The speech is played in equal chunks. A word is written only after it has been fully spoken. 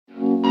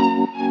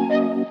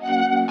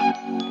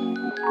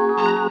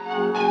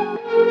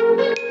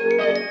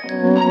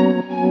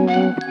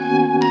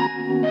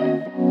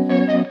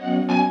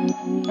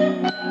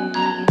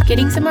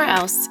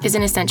house is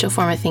an essential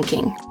form of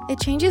thinking. It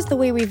changes the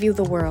way we view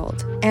the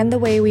world and the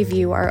way we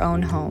view our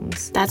own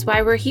homes. That's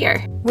why we're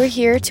here. We're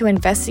here to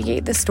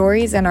investigate the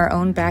stories in our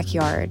own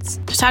backyards.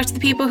 To talk to the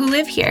people who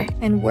live here.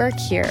 And work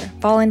here,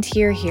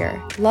 volunteer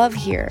here, love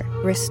here,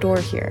 restore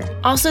here.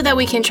 Also that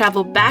we can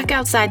travel back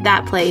outside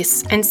that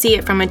place and see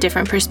it from a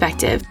different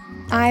perspective.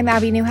 I'm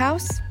Abby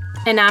Newhouse.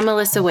 And I'm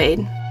Melissa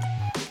Wade.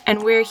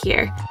 And we're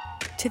here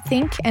to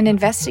think and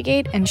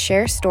investigate and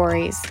share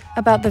stories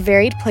about the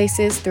varied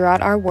places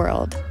throughout our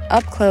world,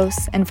 up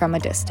close and from a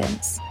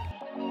distance.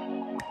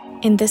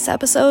 In this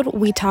episode,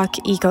 we talk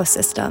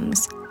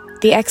ecosystems,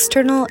 the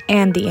external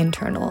and the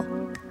internal.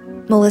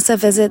 Melissa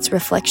visits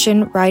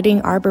Reflection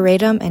Riding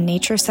Arboretum and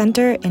Nature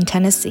Center in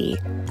Tennessee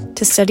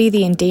to study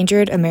the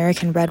endangered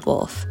American red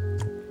wolf.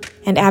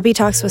 And Abby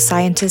talks with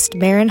scientist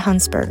Maren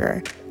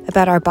Hunsberger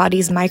about our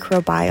body's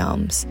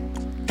microbiomes.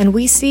 And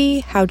we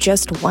see how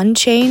just one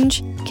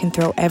change can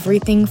throw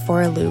everything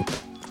for a loop.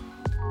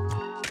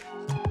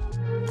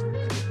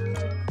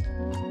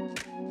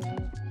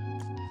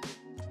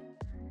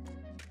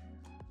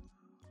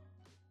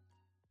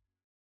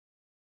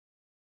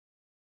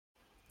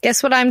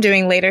 Guess what I'm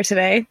doing later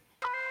today?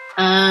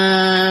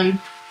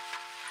 Saving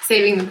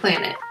the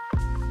planet.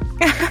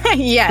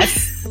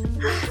 Yes,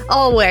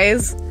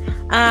 always.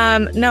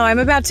 No, I'm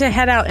about to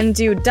head out and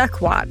do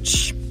duck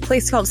watch.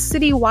 Place called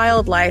City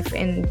Wildlife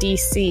in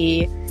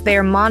DC.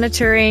 They're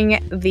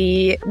monitoring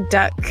the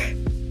duck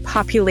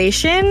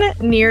population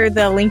near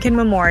the Lincoln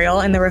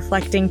Memorial in the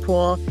reflecting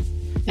pool.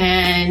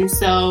 And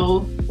so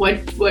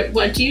what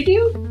do you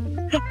do?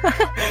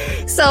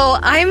 So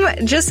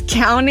I'm just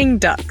counting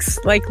ducks,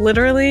 like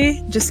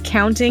literally just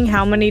counting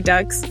how many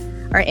ducks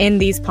are in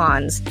these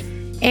ponds.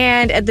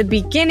 And at the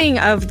beginning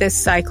of this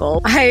cycle,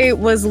 I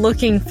was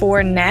looking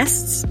for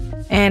nests.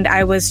 And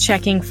I was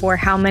checking for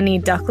how many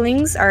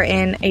ducklings are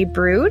in a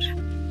brood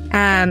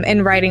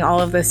and writing all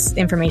of this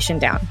information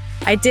down.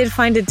 I did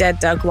find a dead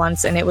duck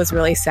once, and it was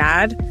really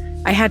sad.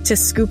 I had to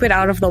scoop it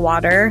out of the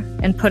water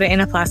and put it in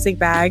a plastic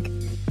bag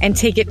and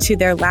take it to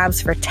their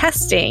labs for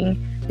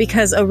testing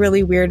because a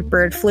really weird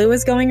bird flu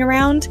was going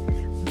around.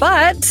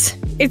 But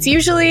it's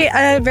usually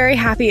a very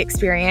happy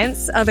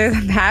experience other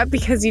than that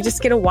because you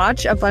just get to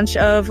watch a bunch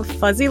of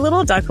fuzzy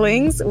little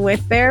ducklings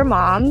with their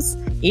moms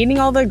eating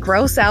all the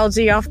gross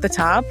algae off the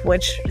top,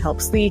 which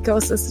helps the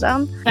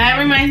ecosystem. That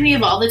reminds me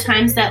of all the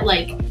times that,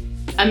 like,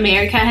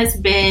 America has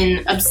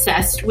been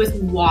obsessed with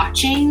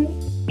watching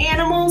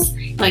animals,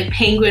 like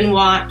Penguin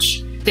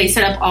Watch. They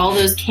set up all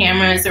those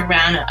cameras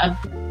around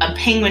a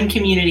penguin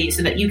community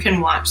so that you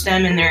can watch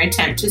them in their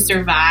attempt to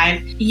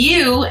survive.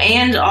 You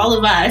and all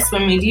of us,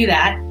 when we do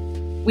that,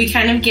 we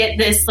kind of get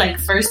this, like,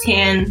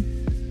 firsthand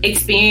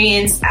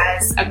experience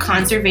as a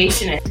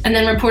conservationist and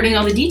then reporting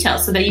all the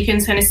details so that you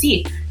can kind of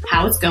see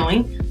how it's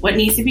going, what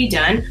needs to be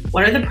done,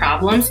 what are the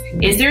problems,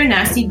 is there a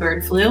nasty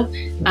bird flu,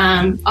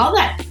 all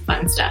that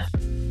fun stuff.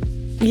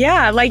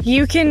 Yeah, like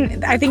you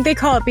can, I think they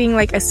call it being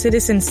like a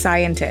citizen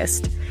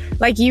scientist.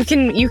 Like you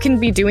can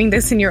be doing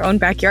this in your own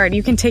backyard.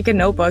 You can take a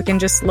notebook and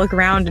just look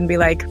around and be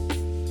like,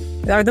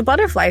 are the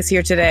butterflies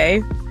here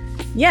today?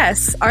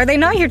 Yes. Are they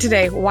not here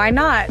today? Why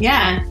not?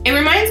 Yeah. It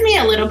reminds me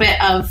a little bit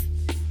of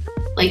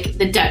like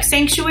the duck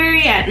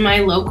sanctuary at my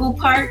local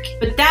park,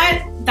 but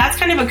that's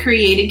kind of a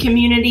created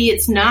community.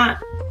 It's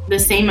not the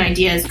same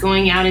idea as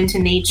going out into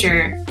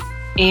nature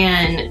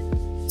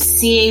and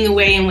seeing the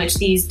way in which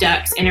these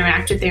ducks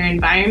interact with their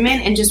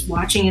environment and just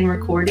watching and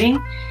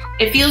recording.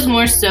 It feels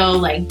more so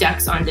like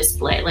ducks on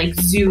display, like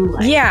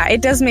zoo-like. Yeah, it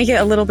does make it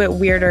a little bit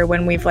weirder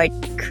when we've like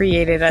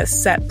created a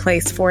set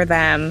place for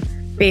them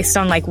based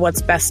on like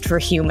what's best for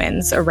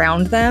humans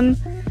around them.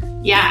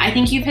 Yeah, I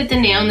think you've hit the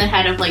nail on the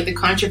head of like the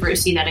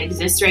controversy that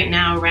exists right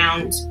now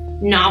around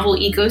novel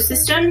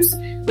ecosystems,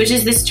 which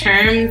is this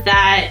term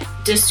that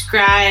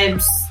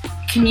describes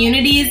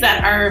communities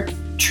that are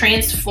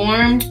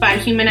transformed by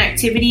human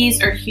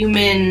activities or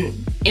human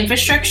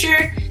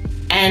infrastructure,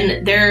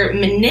 and they're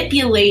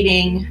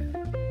manipulating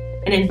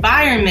an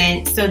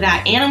environment so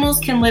that animals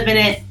can live in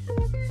it,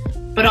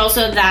 but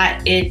also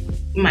that it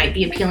might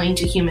be appealing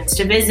to humans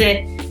to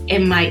visit. It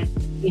might,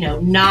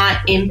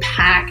 not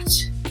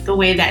impact the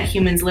way that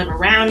humans live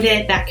around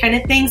it, that kind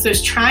of thing. So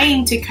it's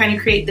trying to kind of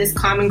create this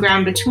common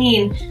ground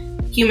between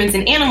humans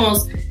and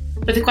animals.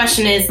 But the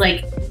question is,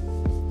 like,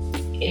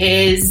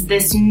 is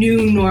this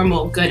new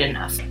normal good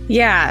enough?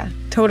 Yeah,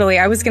 totally.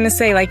 I was going to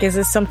say, like, is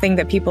this something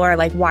that people are,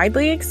 like,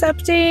 widely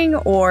accepting,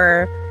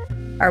 or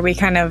are we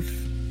kind of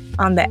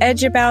on the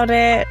edge about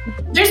it?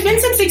 There's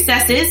been some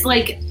successes.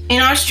 Like,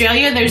 in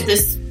Australia, there's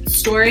this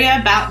story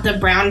about the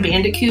brown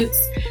bandicoots,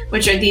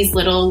 which are these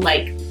little,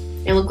 like,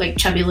 they look like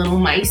chubby little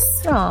mice.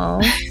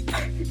 Oh.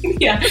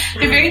 Yeah,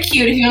 they're very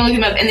cute if you want to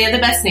look them up. And they have the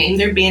best name.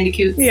 They're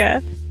bandicoots. Yeah.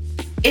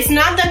 It's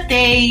not that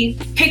they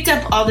picked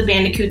up all the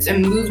bandicoots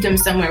and moved them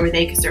somewhere where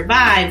they could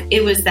survive.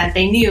 It was that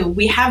they knew,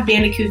 we have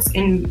bandicoots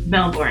in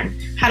Melbourne.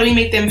 How do we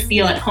make them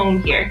feel at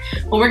home here?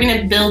 Well, we're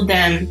going to build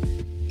them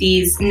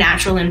these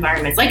natural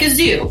environments, like a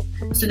zoo,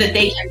 so that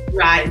they can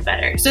thrive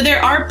better. So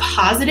there are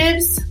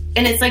positives,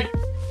 and it's like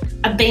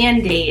a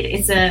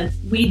Band-Aid.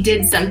 We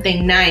did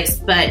something nice,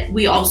 but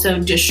we also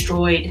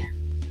destroyed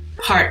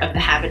part of the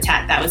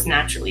habitat that was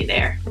naturally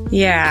there.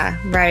 Yeah,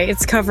 right.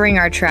 It's covering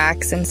our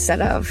tracks instead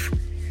of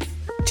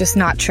just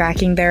not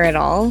tracking there at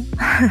all,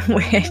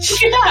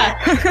 which...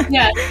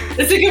 Yeah,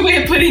 that's a good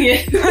way of putting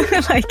it.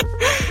 Like,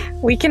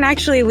 we can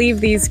actually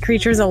leave these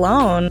creatures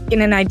alone.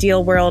 In an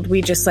ideal world,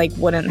 we just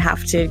wouldn't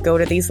have to go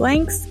to these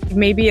lengths.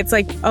 Maybe it's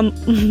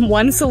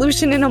one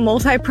solution in a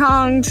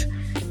multi-pronged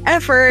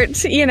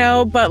effort,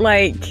 but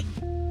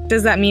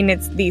does that mean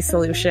it's the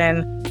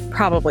solution?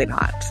 Probably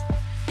not.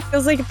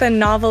 Feels like the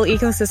novel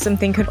ecosystem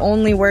thing could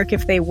only work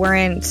if they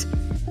weren't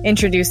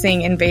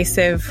introducing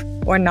invasive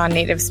or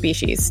non-native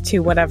species to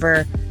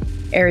whatever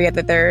area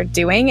that they're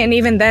doing. And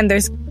even then,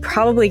 there's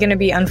probably going to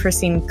be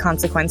unforeseen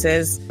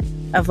consequences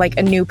of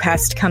a new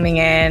pest coming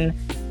in,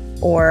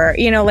 or,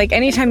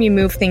 anytime you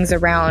move things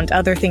around,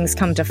 other things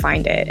come to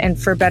find it,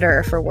 and for better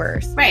or for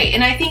worse. Right.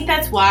 And I think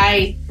that's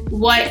why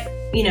what,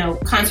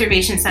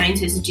 conservation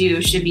scientists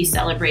do should be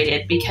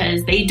celebrated,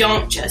 because they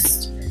don't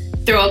just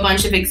throw a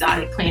bunch of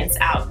exotic plants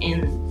out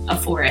in a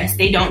forest.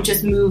 They don't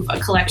just move a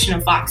collection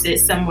of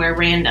foxes somewhere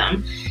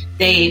random.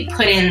 They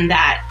put in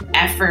that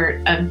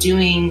effort of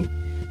doing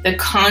the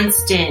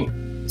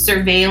constant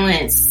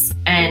surveillance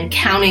and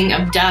counting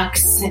of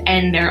ducks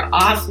and their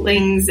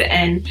offlings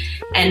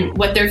and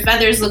what their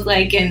feathers look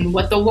like and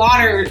what the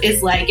water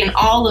is like and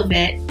all of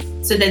it,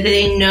 so that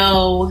they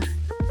know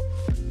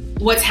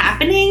what's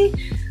happening,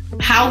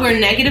 how we're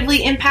negatively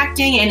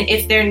impacting, and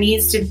if there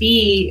needs to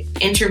be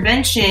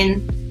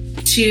intervention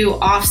to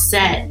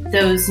offset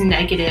those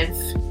negative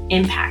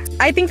impacts.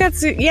 I think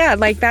that's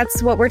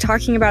what we're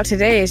talking about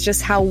today, is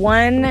just how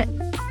one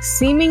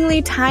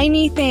seemingly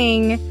tiny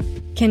thing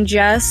can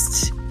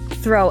just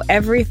throw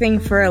everything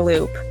for a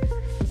loop.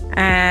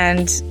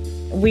 And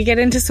we get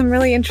into some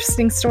really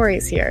interesting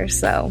stories here,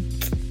 so...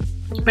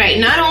 Right.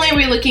 Not only are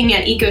we looking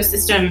at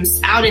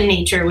ecosystems out in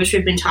nature, which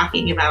we've been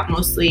talking about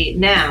mostly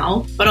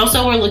now, but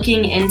also we're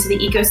looking into the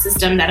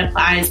ecosystem that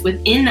applies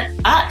within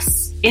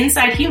us,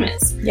 inside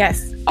humans.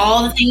 Yes.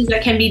 All the things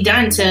that can be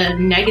done to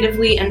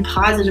negatively and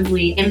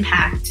positively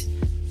impact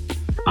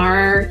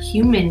our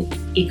human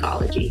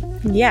ecology.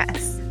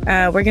 Yes.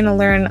 We're going to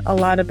learn a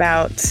lot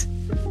about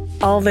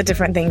all the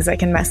different things that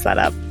can mess that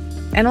up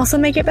and also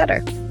make it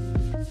better.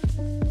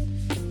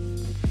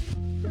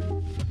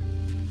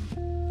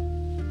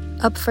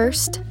 Up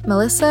first,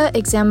 Melissa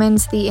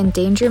examines the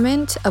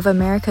endangerment of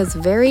America's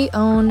very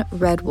own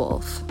red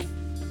wolf.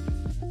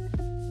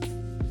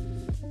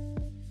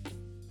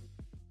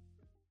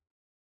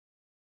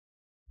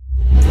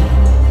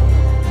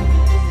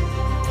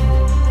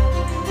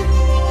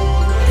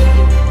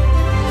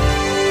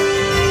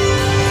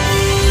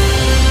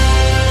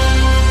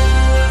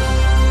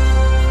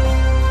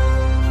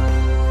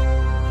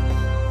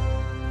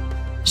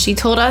 She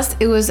told us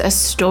it was a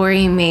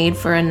story made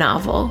for a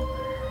novel,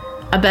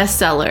 a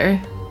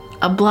bestseller,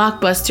 a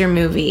blockbuster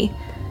movie.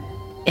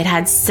 It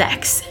had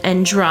sex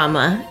and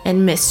drama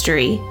and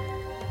mystery,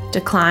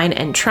 decline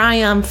and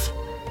triumph,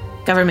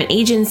 government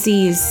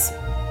agencies,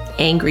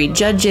 angry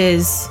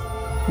judges,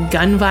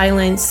 gun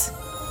violence.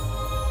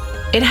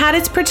 It had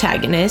its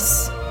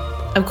protagonists,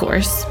 of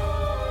course,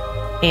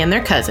 and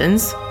their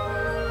cousins,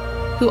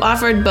 who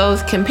offered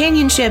both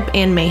companionship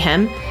and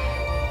mayhem,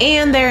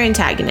 and their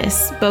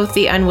antagonists, both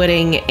the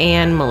unwitting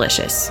and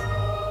malicious.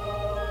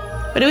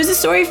 But it was a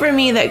story for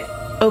me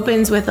that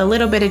opens with a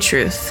little bit of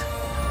truth,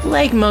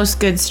 like most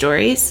good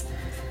stories.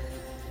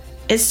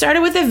 It started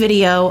with a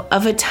video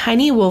of a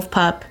tiny wolf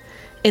pup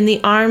in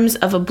the arms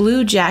of a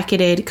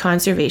blue-jacketed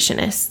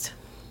conservationist.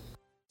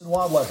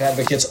 Wildlife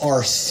advocates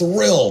are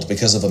thrilled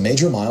because of a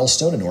major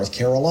milestone in North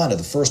Carolina,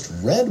 the first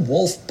red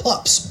wolf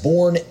pups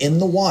born in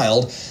the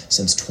wild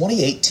since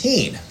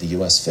 2018. The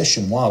U.S. Fish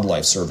and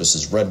Wildlife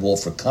Service's Red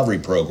Wolf Recovery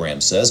Program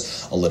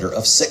says a litter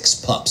of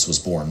 6 pups was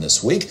born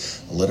this week.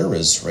 The litter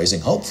is raising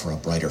hope for a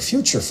brighter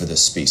future for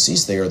this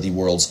species. They are the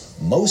world's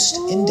most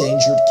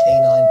endangered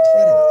canine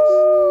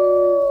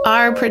predator.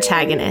 Our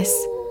protagonist,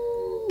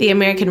 the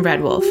American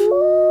red wolf,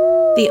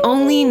 the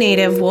only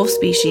native wolf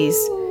species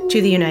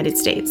to the United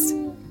States.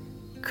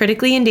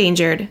 Critically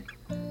endangered,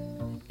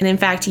 and in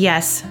fact,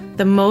 yes,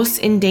 the most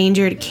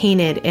endangered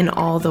canid in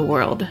all the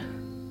world.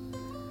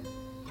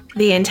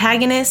 The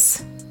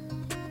antagonists,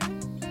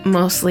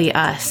 mostly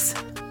us.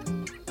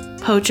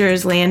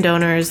 Poachers,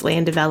 landowners,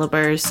 land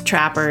developers,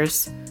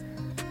 trappers.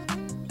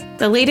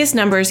 The latest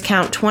numbers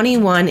count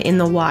 21 in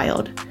the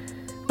wild,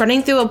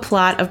 running through a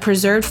plot of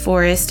preserved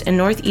forest in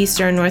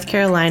northeastern North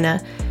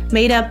Carolina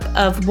made up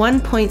of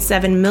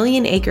 1.7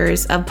 million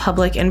acres of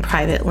public and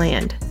private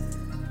land.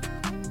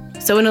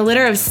 So when a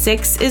litter of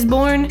 6 is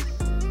born,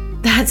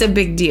 that's a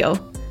big deal,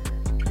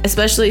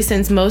 especially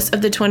since most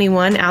of the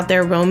 21 out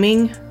there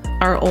roaming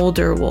are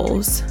older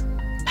wolves,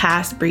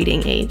 past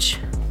breeding age.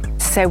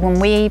 So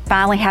when we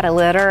finally had a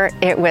litter,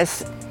 it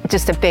was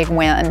just a big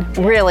win,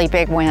 really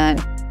big win.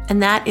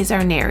 And that is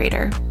our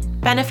narrator,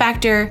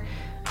 benefactor,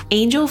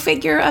 angel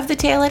figure of the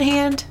tale at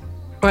hand,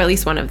 or at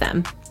least one of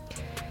them.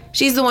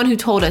 She's the one who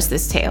told us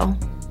this tale,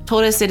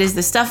 told us it is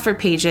the stuff for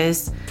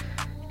pages,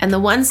 and the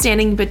one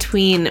standing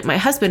between my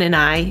husband and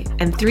I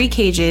and 3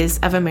 cages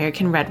of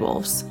American red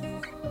wolves.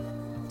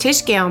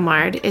 Tish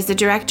Gailmard is the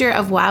Director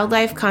of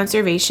Wildlife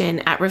Conservation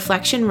at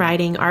Reflection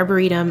Riding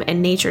Arboretum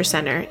and Nature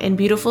Center in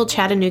beautiful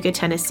Chattanooga,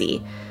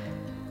 Tennessee,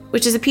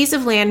 which is a piece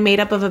of land made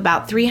up of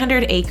about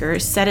 300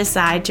 acres set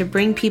aside to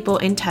bring people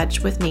in touch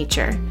with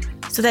nature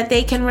so that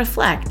they can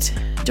reflect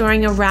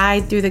during a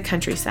ride through the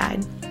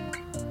countryside.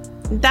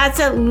 That's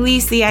at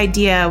least the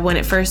idea when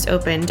it first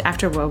opened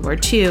after World War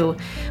II,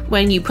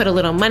 when you put a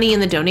little money in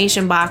the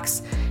donation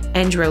box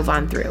and drove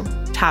on through,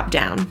 top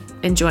down,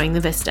 enjoying the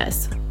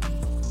vistas.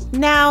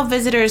 Now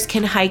visitors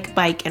can hike,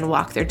 bike, and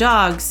walk their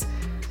dogs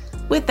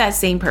with that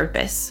same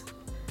purpose: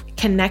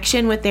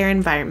 connection with their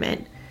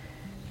environment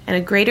and a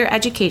greater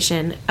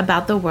education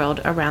about the world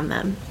around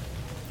them.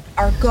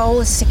 Our goal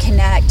is to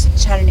connect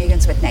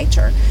Chattanoogans with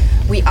nature.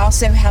 We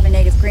also have a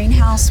native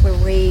greenhouse where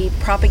we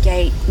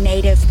propagate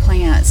native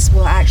plants.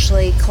 We'll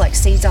actually collect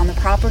seeds on the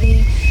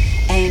property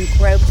and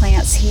grow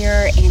plants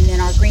here, and then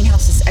our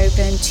greenhouse is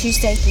open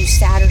Tuesday through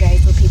Saturday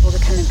for people to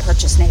come and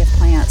purchase native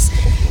plants.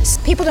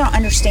 People don't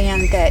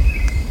understand that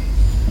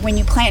when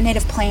you plant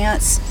native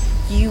plants,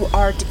 you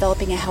are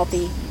developing a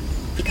healthy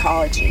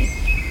ecology,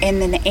 and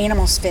then the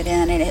animals fit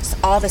in, and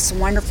it's all this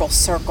wonderful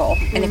circle.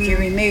 And if you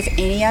remove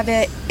any of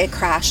it, it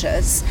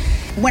crashes.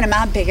 One of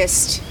my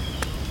biggest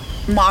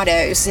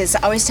mottos is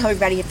I always tell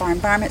everybody, if our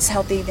environment's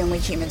healthy, then we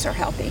humans are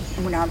healthy.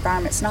 And when our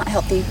environment's not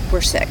healthy,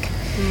 we're sick.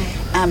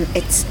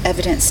 It's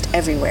evidenced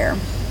everywhere.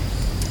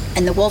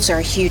 And the wolves are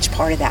a huge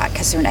part of that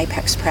because they're an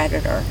apex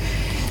predator.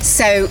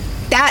 So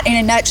that, in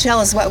a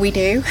nutshell, is what we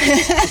do.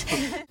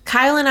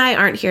 Kyle and I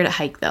aren't here to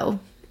hike, though.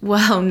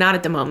 Well, not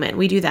at the moment.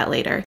 We do that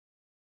later.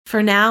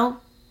 For now,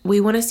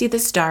 we want to see the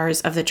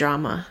stars of the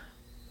drama,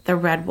 the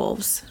red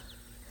wolves.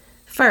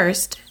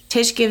 First,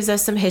 Tish gives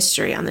us some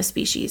history on the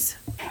species.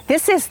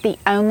 This is the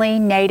only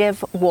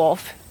native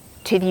wolf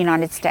to the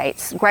United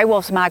States. Gray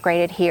wolves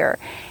migrated here,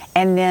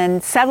 and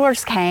then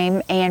settlers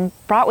came and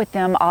brought with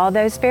them all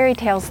those fairy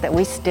tales that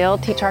we still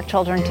teach our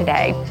children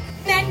today.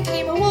 Then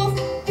came a wolf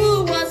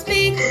who was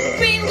big,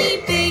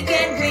 really big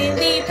and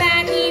really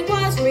bad. He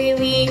was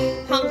really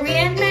hungry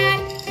and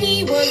mad.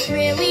 He was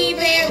really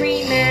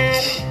very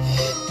mad.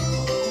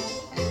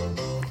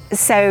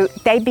 So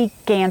they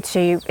began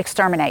to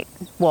exterminate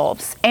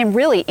wolves and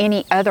really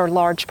any other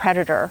large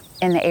predator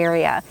in the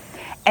area.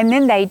 And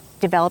then they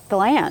developed the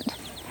land.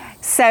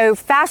 So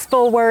fast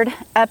forward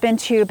up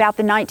into about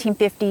the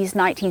 1950s,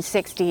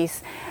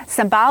 1960s,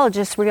 some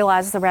biologists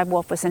realized the red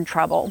wolf was in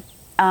trouble.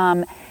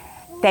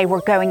 They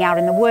were going out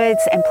in the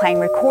woods and playing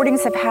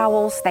recordings of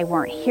howls. They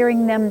weren't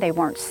hearing them, they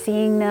weren't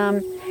seeing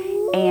them,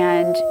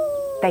 and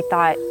they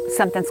thought,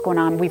 something's going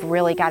on. We've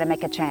really got to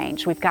make a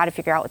change. We've got to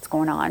figure out what's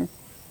going on.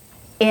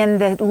 In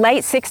the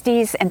late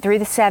 60s and through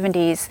the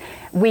 70s,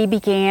 we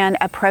began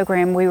a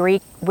program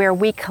where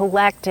we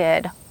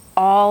collected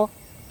all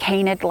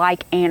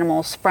canid-like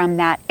animals from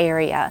that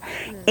area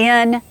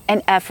in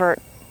an effort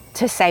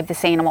to save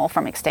this animal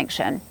from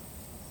extinction.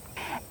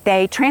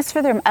 They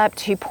transferred them up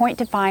to Point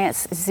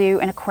Defiance Zoo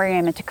and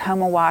Aquarium in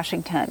Tacoma,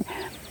 Washington.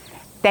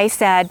 They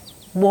said,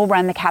 we'll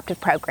run the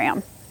captive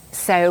program.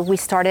 So we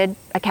started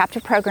a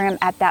captive program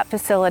at that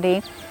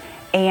facility,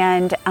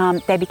 and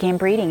they began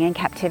breeding in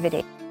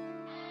captivity.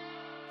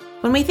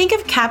 When we think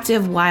of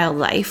captive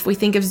wildlife, we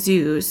think of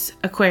zoos,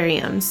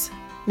 aquariums,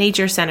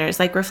 nature centers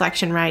like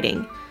Reflection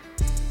Riding.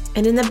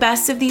 And in the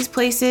best of these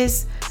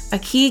places, a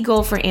key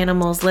goal for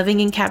animals living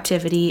in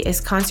captivity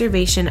is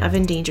conservation of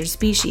endangered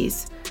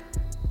species,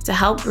 to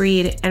help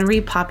breed and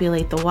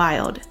repopulate the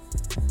wild.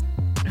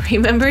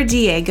 Remember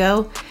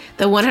Diego,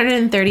 the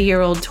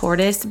 130-year-old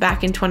tortoise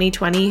back in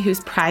 2020 whose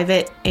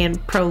private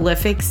and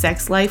prolific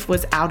sex life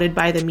was outed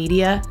by the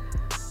media?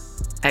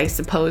 I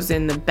suppose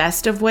in the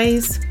best of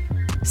ways?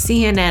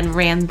 CNN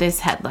ran this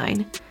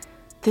headline: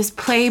 "This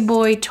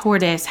Playboy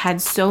tortoise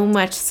had so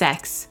much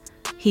sex,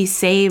 he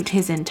saved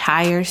his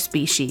entire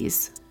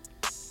species."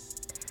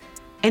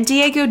 And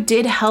Diego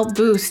did help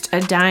boost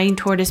a dying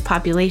tortoise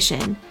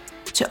population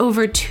to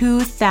over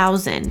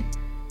 2,000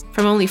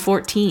 from only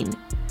 14.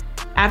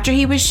 After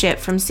he was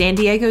shipped from San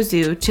Diego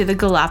Zoo to the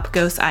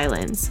Galapagos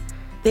Islands,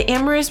 the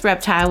amorous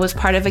reptile was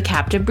part of a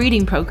captive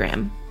breeding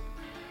program.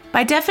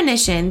 By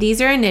definition,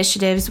 these are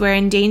initiatives where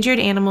endangered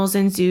animals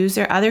in zoos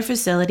or other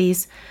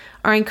facilities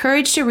are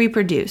encouraged to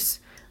reproduce,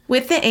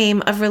 with the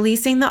aim of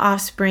releasing the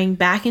offspring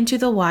back into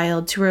the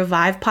wild to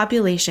revive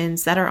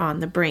populations that are on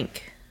the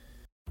brink.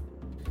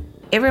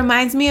 It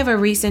reminds me of a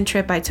recent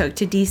trip I took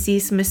to DC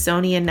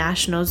Smithsonian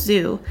National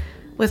Zoo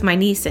with my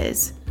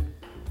nieces.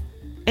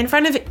 In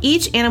front of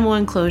each animal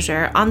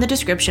enclosure on the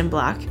description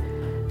block,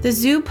 the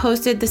zoo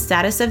posted the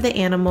status of the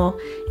animal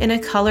in a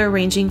color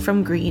ranging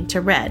from green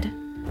to red.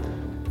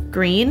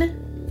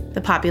 Green,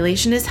 the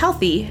population is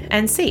healthy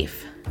and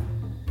safe.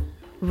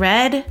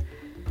 Red,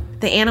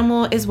 the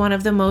animal is one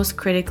of the most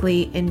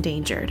critically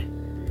endangered.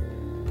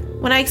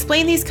 When I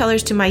explained these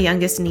colors to my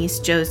youngest niece,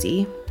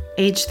 Josie,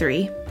 age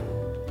 3,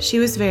 she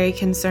was very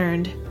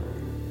concerned.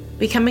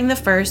 becoming the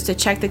first to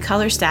check the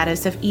color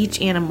status of each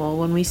animal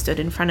when we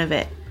stood in front of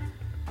it.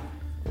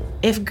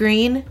 If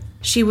green,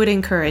 she would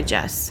encourage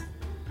us.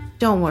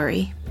 "Don't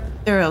worry,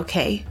 they're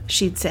okay,"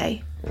 she'd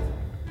say.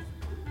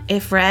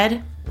 If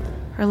red,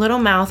 her little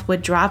mouth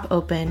would drop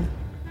open,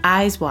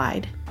 eyes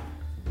wide.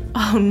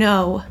 "Oh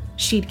no,"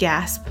 she'd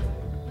gasp.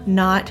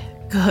 "Not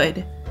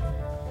good."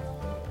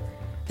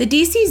 The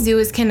DC Zoo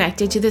is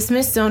connected to the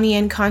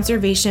Smithsonian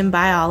Conservation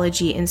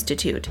Biology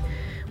Institute,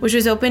 which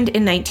was opened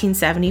in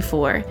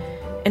 1974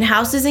 and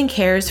houses and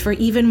cares for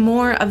even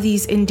more of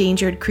these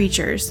endangered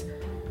creatures.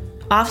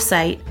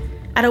 Off-site,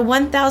 at a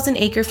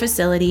 1,000-acre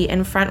facility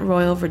in Front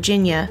Royal,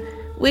 Virginia,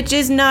 which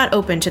is not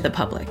open to the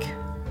public.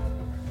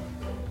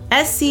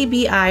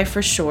 SCBI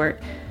for short,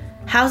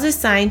 houses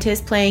scientists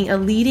playing a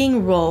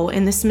leading role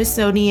in the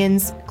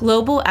Smithsonian's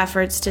global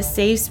efforts to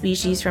save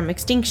species from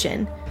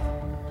extinction.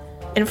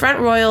 In Front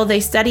Royal, they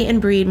study and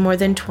breed more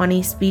than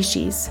 20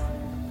 species,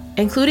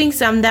 including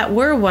some that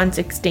were once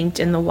extinct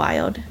in the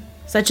wild,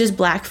 such as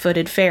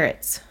black-footed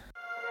ferrets.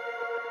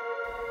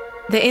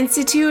 The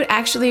Institute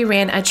actually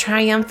ran a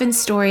triumphant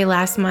story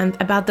last month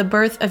about the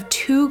birth of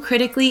 2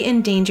 critically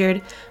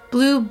endangered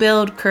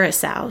blue-billed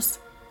curassows.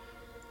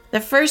 The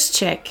first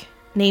chick,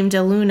 named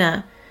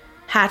Aluna,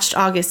 hatched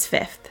August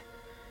 5th.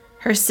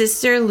 Her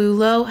sister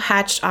Lulo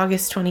hatched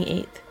August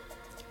 28th.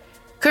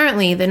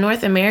 Currently, the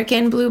North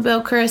American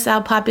blue-billed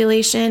curassow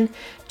population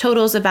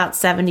totals about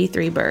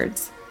 73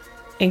 birds,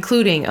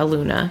 including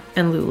Aluna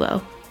and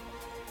Lulo.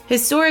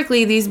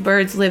 Historically, these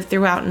birds lived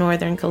throughout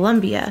northern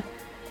Colombia.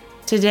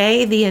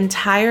 Today, the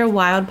entire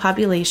wild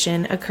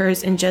population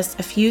occurs in just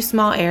a few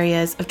small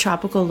areas of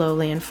tropical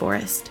lowland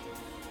forest.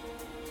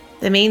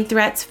 The main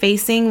threats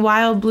facing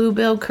wild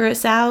blue-billed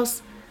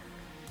curassows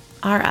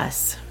are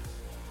us,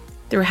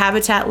 through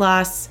habitat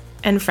loss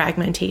and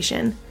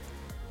fragmentation.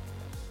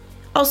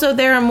 Also,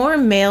 there are more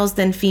males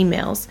than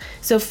females,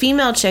 so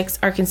female chicks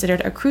are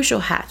considered a crucial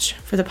hatch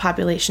for the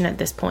population at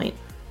this point.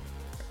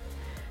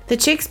 The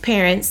chicks'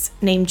 parents,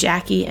 named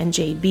Jackie and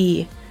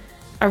JB,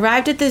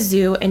 arrived at the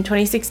zoo in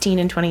 2016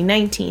 and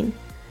 2019,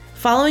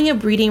 following a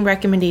breeding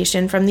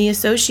recommendation from the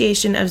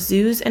Association of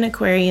Zoos and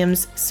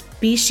Aquariums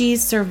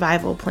Species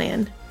Survival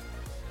Plan,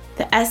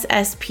 the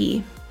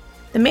SSP.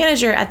 The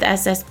manager at the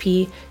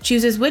SSP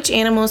chooses which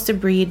animals to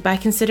breed by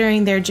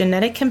considering their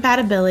genetic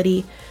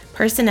compatibility,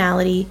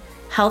 personality,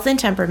 health and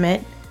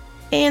temperament,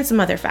 and some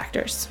other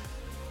factors.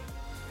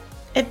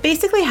 It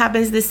basically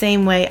happens the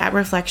same way at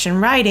Reflection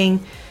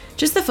Riding,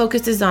 just the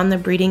focus is on the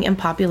breeding and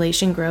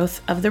population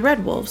growth of the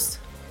red wolves.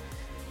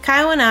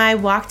 Kyle and I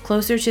walked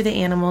closer to the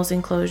animals'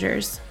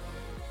 enclosures.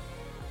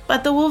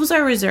 But the wolves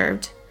are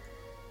reserved,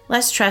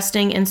 less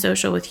trusting and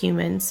social with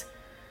humans.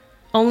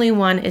 Only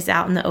one is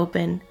out in the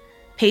open,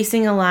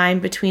 pacing a line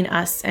between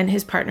us and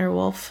his partner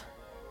wolf,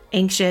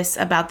 anxious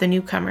about the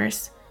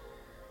newcomers,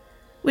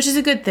 which is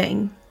a good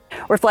thing.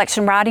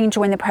 Reflection Riding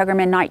joined the program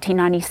in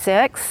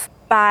 1996.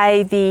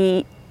 By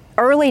the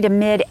early to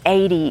mid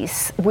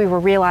 80s, we were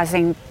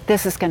realizing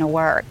this is going to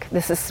work.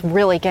 This is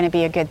really going to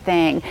be a good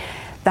thing.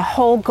 The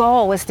whole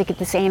goal was to get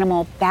this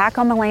animal back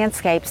on the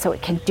landscape so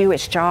it can do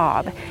its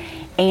job.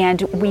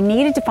 And we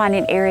needed to find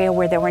an area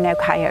where there were no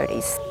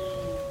coyotes.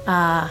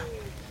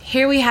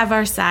 Here we have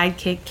our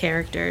sidekick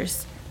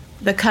characters,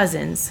 the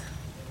cousins,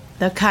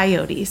 the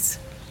coyotes.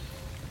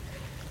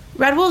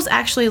 Red wolves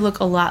actually look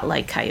a lot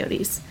like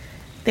coyotes.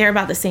 They're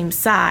about the same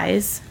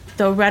size,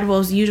 though red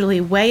wolves usually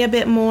weigh a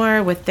bit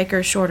more with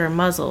thicker, shorter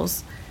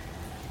muzzles.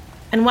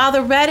 And while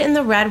the red in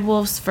the red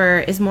wolf's fur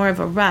is more of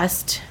a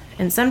rust,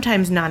 and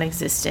sometimes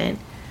non-existent,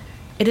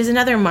 it is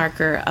another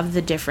marker of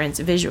the difference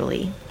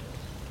visually.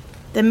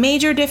 The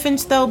major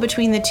difference, though,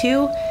 between the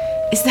two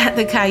is that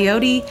the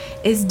coyote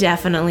is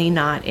definitely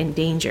not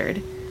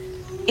endangered,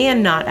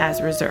 and not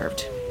as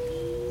reserved.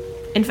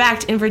 In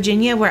fact, in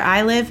Virginia, where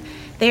I live,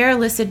 they are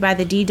listed by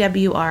the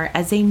DWR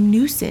as a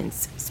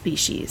nuisance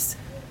species.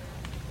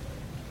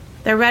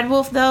 The red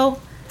wolf, though,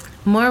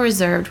 more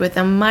reserved with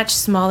a much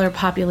smaller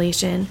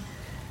population,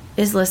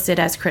 is listed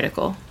as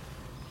critical.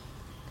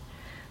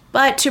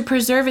 But to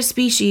preserve a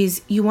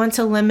species, you want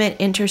to limit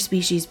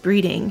interspecies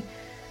breeding,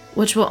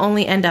 which will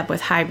only end up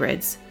with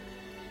hybrids.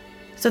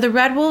 So the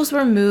red wolves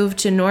were moved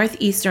to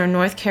northeastern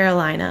North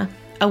Carolina,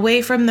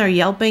 away from their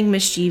yelping,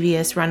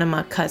 mischievous,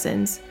 run-amok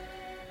cousins.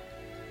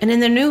 And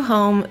in their new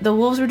home, the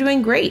wolves were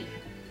doing great.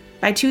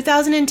 By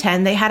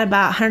 2010, they had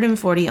about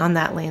 140 on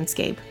that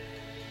landscape.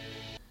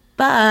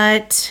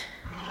 But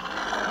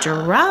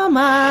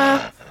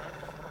drama!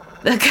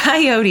 The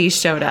coyotes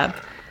showed up.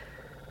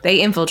 They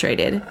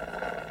infiltrated.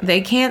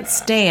 They can't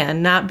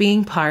stand not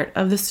being part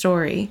of the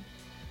story.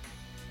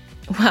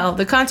 Well,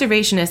 the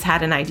conservationists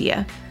had an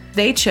idea.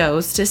 They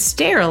chose to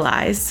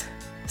sterilize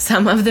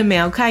some of the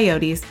male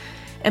coyotes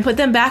and put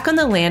them back on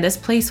the land as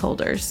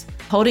placeholders,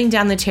 holding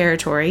down the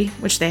territory,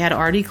 which they had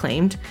already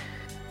claimed,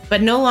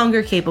 but no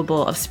longer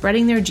capable of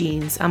spreading their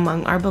genes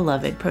among our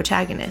beloved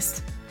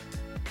protagonists.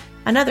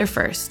 Another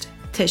first,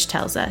 Tish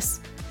tells us,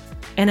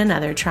 and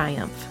another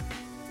triumph.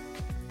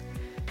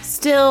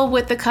 Still,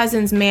 with the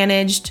cousins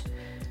managed,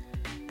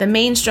 the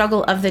main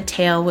struggle of the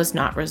tale was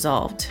not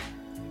resolved.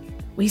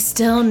 We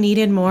still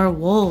needed more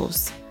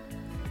wolves.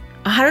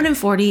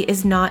 140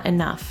 is not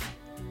enough.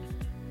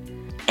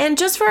 And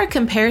just for a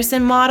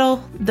comparison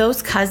model,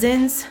 those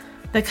cousins,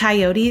 the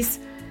coyotes,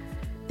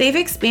 they've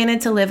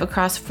expanded to live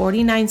across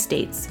 49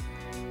 states.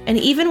 And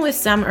even with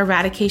some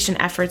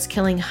eradication efforts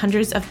killing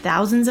hundreds of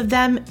thousands of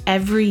them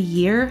every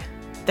year,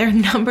 their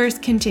numbers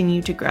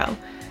continue to grow.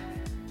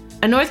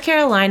 A North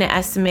Carolina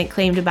estimate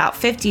claimed about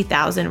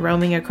 50,000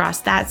 roaming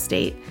across that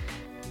state,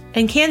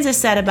 and Kansas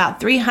said about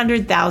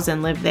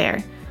 300,000 lived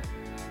there.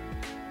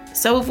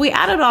 So if we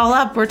add it all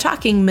up, we're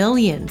talking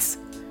millions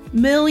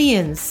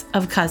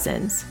of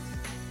cousins.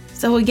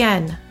 So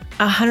again,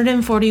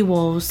 140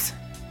 wolves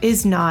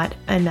is not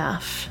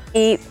enough.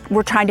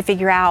 We're trying to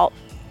figure out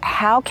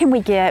how can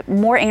we get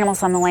more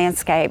animals on the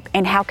landscape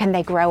and how can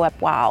they grow up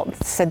wild?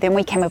 So then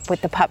we came up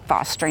with the pup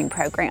fostering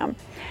program.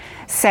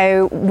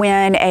 So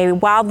when a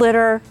wild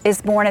litter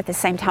is born at the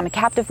same time a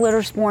captive litter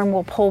is born,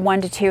 we'll pull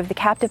 1 to 2 of the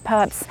captive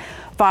pups,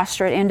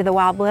 foster it into the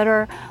wild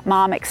litter,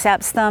 mom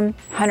accepts them,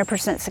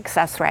 100%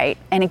 success rate.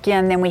 And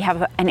again, then we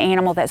have an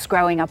animal that's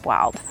growing up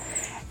wild.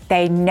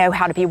 They know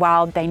how to be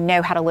wild, they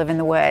know how to live in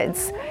the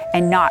woods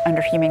and not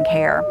under human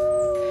care.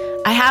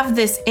 I have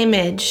this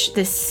image,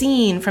 this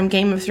scene from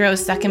Game of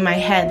Thrones stuck in my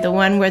head, the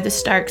one where the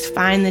Starks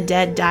find the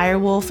dead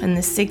direwolf and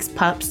the 6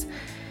 pups,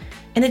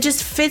 and it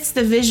just fits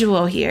the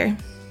visual here.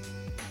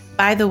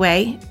 By the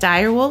way,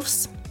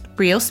 direwolves,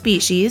 real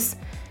species,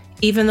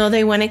 even though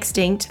they went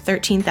extinct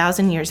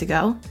 13,000 years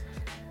ago.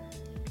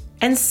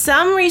 And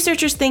some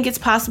researchers think it's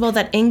possible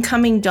that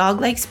incoming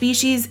dog-like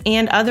species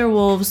and other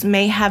wolves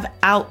may have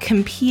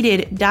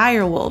outcompeted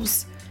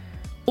direwolves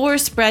or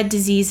spread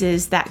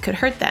diseases that could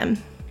hurt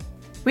them.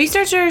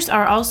 Researchers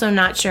are also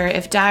not sure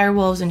if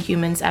direwolves and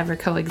humans ever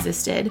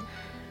coexisted.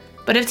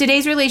 But if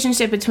today's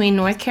relationship between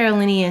North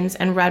Carolinians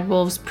and red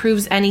wolves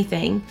proves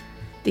anything,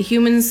 the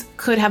humans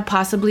could have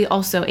possibly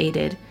also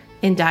aided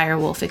in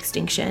direwolf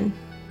extinction.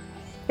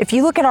 If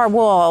you look at our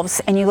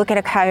wolves and you look at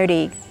a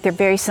coyote, they're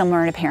very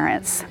similar in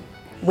appearance.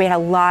 We had a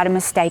lot of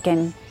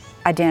mistaken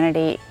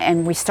identity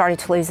and we started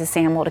to lose this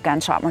animal to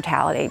gunshot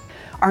mortality.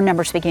 Our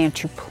numbers began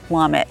to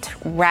plummet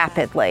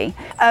rapidly.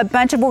 A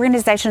bunch of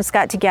organizations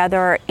got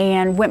together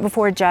and went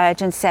before a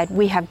judge and said,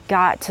 we have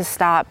got to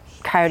stop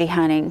coyote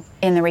hunting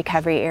in the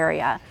recovery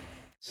area.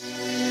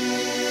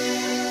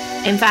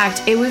 In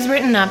fact, it was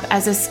written up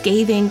as a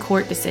scathing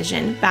court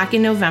decision back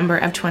in November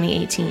of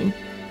 2018.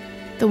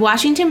 The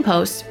Washington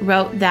Post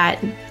wrote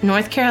that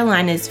North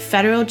Carolina's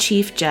federal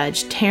chief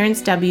judge,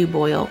 Terrence W.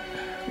 Boyle,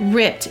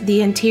 ripped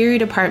the Interior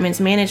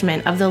Department's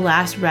management of the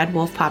last red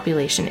wolf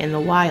population in the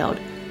wild,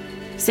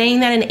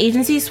 saying that an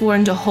agency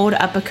sworn to hold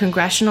up a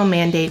congressional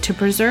mandate to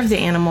preserve the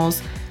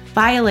animals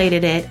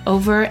violated it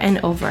over and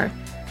over,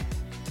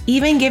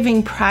 even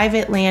giving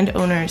private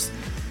landowners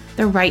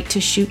the right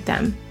to shoot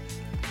them.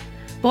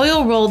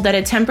 Boyle ruled that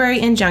a temporary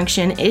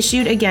injunction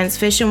issued against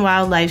Fish and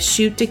Wildlife's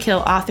shoot-to-kill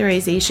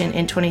authorization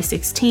in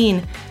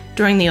 2016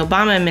 during the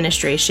Obama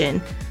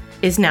administration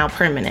is now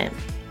permanent.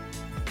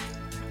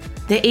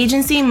 The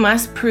agency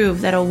must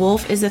prove that a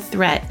wolf is a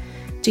threat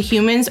to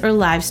humans or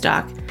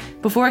livestock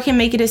before it can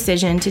make a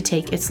decision to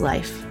take its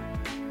life.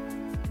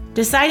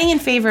 Deciding in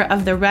favor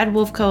of the Red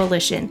Wolf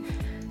Coalition,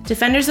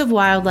 Defenders of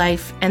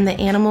Wildlife, and the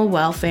Animal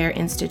Welfare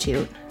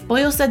Institute,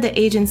 Boyle said the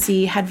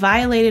agency had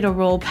violated a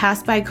rule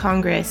passed by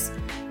Congress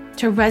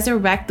to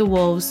resurrect the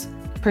wolves,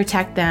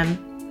 protect them,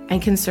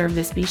 and conserve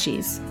the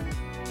species.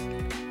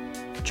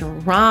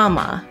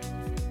 Drama.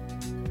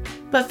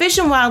 But Fish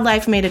and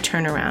Wildlife made a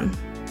turnaround.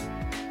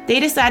 They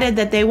decided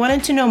that they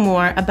wanted to know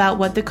more about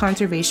what the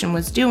conservation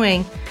was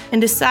doing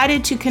and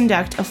decided to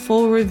conduct a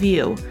full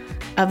review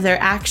of their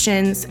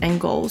actions and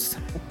goals.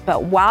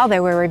 But while they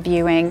were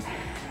reviewing,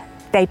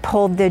 they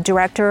pulled the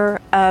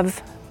director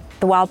of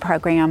the wild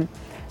program.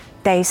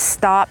 They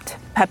stopped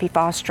puppy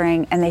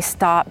fostering and they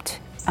stopped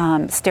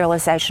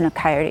sterilization of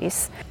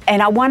coyotes.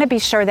 And I want to be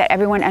sure that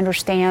everyone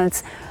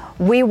understands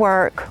we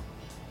work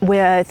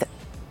with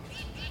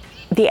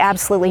the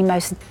absolutely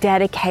most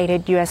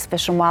dedicated U.S.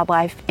 Fish and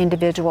Wildlife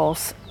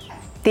individuals.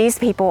 These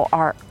people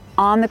are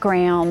on the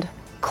ground,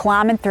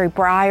 climbing through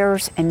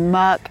briars and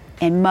muck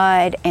and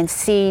mud and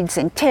seeds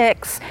and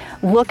ticks,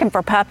 looking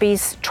for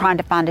puppies, trying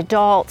to find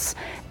adults.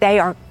 They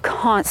are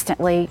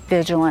constantly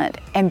vigilant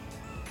and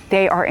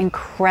they are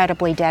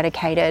incredibly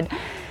dedicated.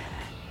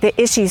 The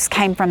issues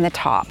came from the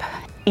top.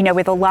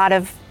 With a lot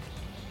of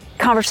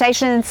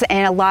conversations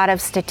and a lot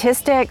of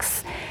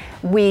statistics,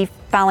 we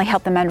finally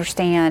helped them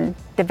understand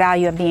the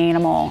value of the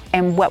animal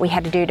and what we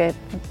had to do to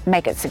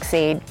make it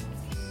succeed.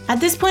 At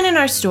this point in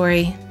our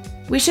story,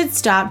 we should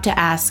stop to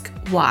ask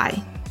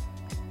why.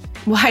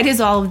 Why does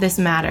all of this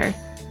matter?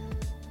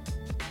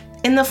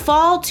 In the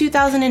fall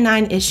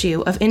 2009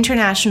 issue of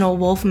International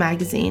Wolf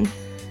magazine,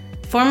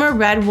 former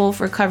Red Wolf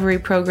Recovery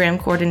Program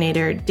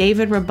coordinator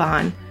David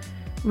Raban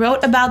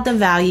wrote about the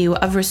value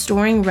of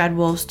restoring red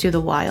wolves to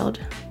the wild.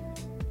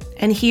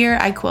 And here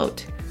I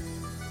quote,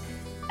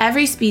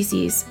 "Every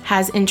species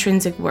has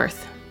intrinsic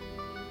worth.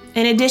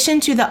 In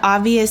addition to the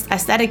obvious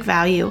aesthetic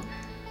value,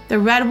 the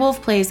red wolf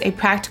plays a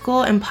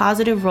practical and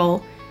positive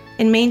role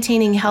in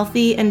maintaining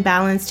healthy and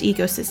balanced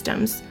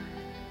ecosystems.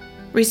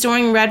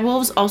 Restoring red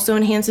wolves also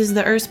enhances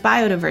the Earth's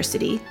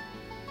biodiversity.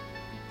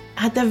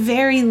 At the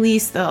very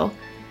least, though,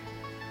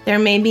 there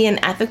may be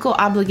an ethical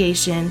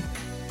obligation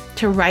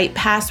to right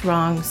past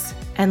wrongs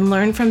and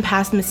learn from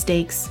past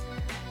mistakes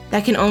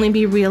that can only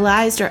be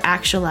realized or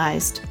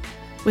actualized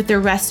with the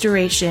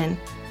restoration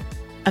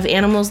of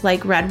animals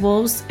like red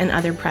wolves and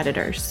other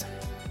predators.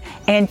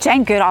 And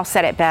Jane Goodall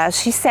said it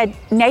best. She said,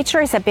 nature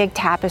is a big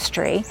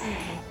tapestry,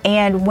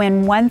 and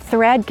when one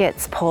thread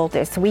gets pulled,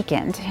 it's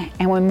weakened.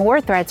 And when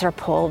more threads are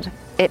pulled,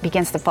 it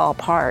begins to fall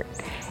apart.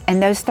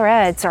 And those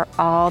threads are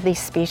all these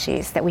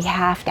species that we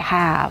have to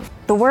have.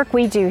 The work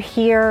we do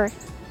here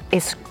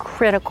is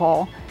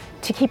critical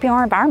to keeping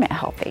our environment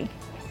healthy.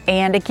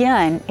 And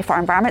again, if our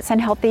environment's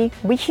unhealthy,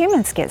 we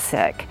humans get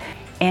sick.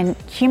 And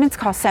humans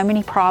cause so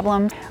many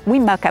problems, we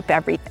muck up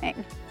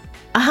everything.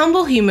 A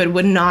humble human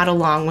would nod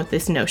along with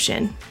this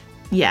notion.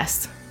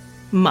 Yes,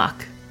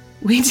 muck.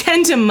 We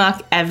tend to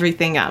muck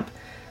everything up.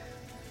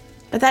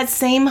 But that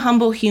same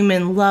humble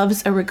human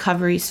loves a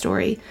recovery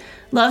story,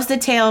 loves the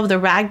tale of the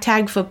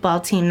ragtag football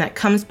team that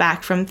comes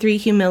back from 3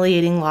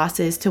 humiliating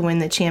losses to win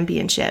the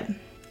championship,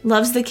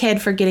 loves the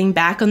kid for getting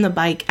back on the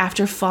bike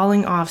after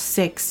falling off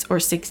 6 or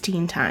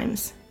 16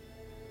 times.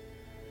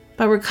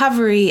 But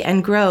recovery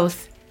and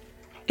growth,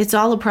 it's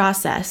all a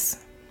process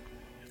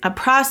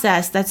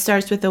that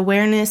starts with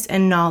awareness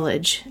and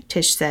knowledge,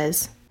 Tish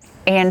says.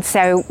 And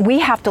so we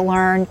have to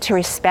learn to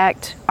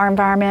respect our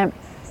environment.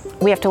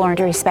 We have to learn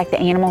to respect the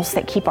animals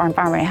that keep our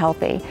environment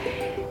healthy.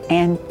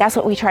 And that's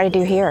what we try to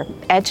do here.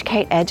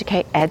 Educate,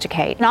 educate,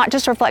 educate. Not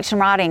just reflection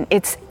writing,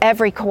 it's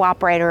every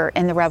cooperator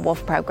in the Red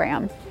Wolf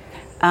program.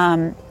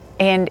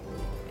 And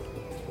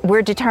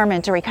we're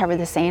determined to recover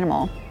this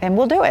animal, and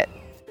we'll do it.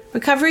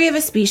 Recovery of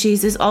a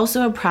species is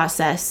also a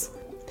process.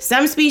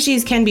 Some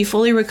species can be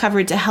fully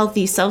recovered to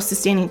healthy,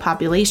 self-sustaining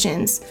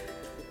populations.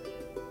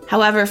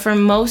 However, for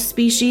most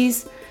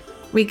species,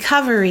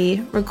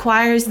 recovery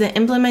requires the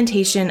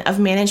implementation of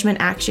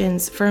management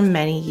actions for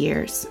many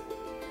years.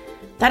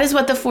 That is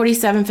what the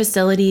 47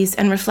 facilities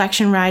and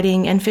reflection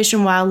riding and Fish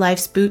and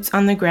Wildlife's boots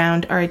on the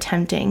ground are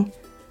attempting.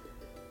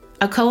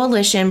 A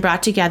coalition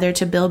brought together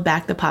to build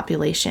back the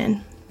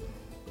population.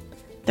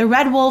 The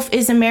red wolf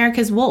is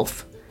America's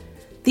wolf,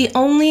 the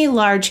only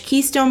large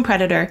keystone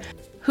predator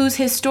whose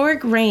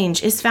historic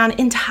range is found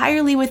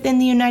entirely within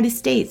the United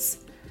States,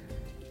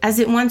 as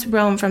it once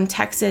roamed from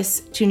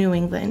Texas to New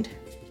England.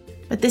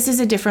 But this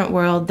is a different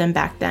world than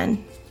back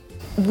then.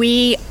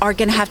 We are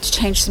going to have to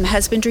change some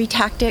husbandry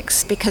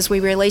tactics because we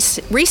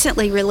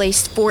recently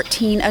released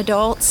 14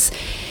 adults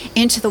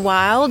into the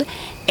wild,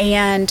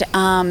 and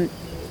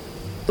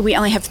we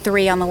only have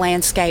 3 on the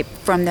landscape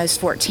from those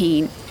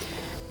 14.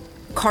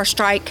 Car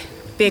strike,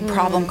 big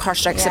problem. Car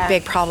strike's a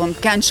big problem.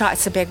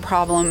 Gunshot's a big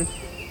problem.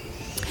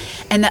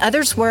 And the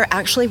others were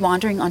actually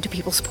wandering onto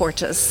people's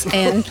porches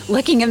and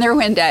looking in their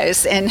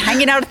windows and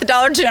hanging out at the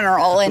Dollar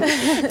General, and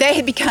they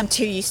had become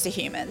too used to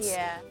humans.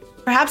 Yeah.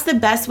 Perhaps the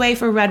best way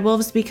for red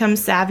wolves to become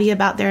savvy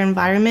about their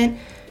environment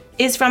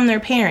is from their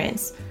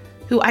parents,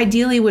 who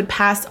ideally would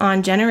pass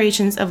on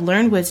generations of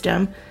learned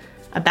wisdom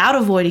about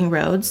avoiding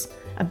roads,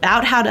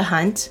 about how to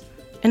hunt,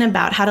 and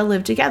about how to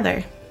live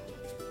together.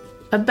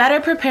 But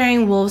better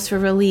preparing wolves for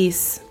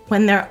release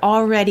when they're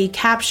already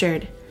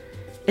captured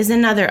is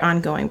another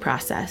ongoing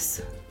process.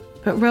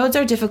 But roads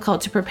are difficult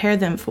to prepare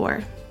them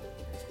for.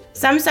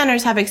 Some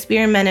centers have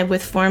experimented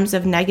with forms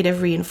of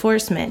negative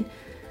reinforcement,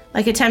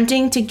 like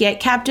attempting to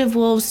get captive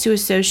wolves to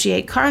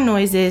associate car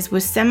noises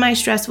with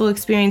semi-stressful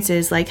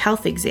experiences like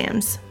health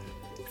exams.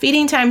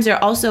 Feeding times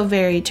are also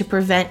varied to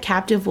prevent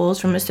captive wolves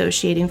from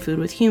associating food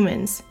with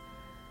humans.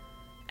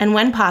 And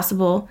when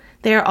possible,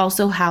 they are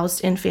also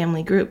housed in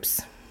family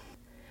groups.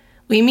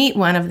 We meet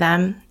one of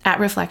them at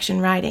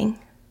Reflection Riding.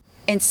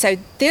 And so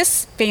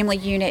this family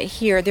unit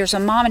here, there's a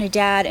mom and a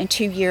dad and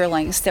 2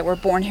 yearlings that were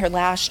born here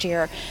last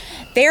year.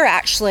 They're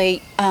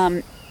actually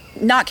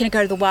not going to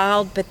go to the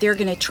wild, but they're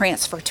going to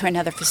transfer to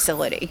another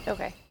facility.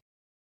 Okay.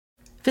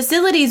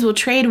 Facilities will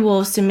trade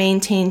wolves to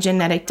maintain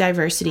genetic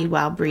diversity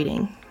while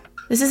breeding.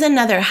 This is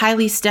another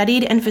highly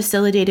studied and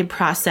facilitated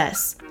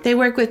process. They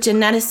work with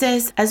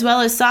geneticists as well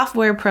as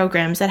software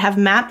programs that have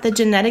mapped the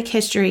genetic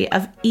history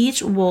of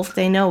each wolf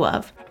they know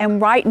of.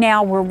 And right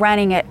now we're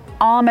running at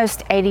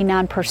almost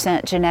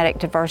 89% genetic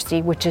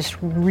diversity, which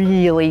is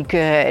really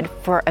good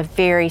for a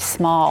very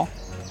small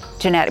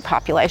genetic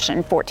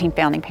population, 14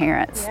 founding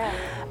parents.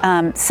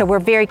 Yeah. So we're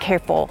very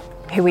careful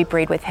who we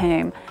breed with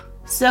whom.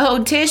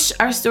 So Tish,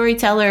 our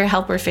storyteller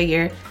helper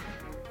figure,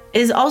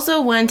 is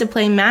also one to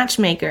play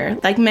matchmaker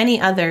like many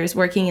others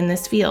working in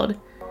this field.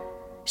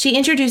 She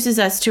introduces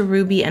us to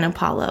Ruby and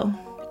Apollo,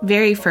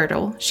 very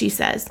fertile, she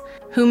says,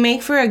 who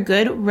make for a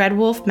good red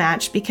wolf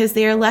match because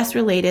they are less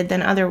related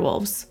than other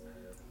wolves.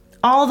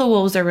 All the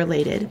wolves are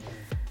related,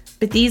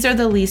 but these are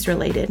the least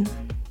related.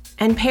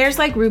 And pairs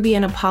like Ruby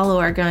and Apollo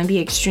are going to be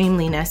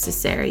extremely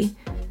necessary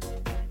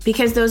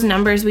because those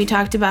numbers we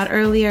talked about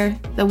earlier,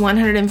 the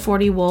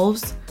 140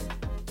 wolves,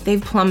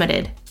 they've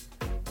plummeted.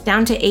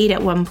 down to 8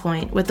 at one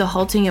point, with the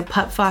halting of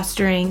pup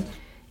fostering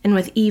and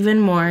with even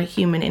more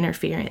human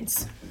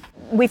interference.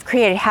 We've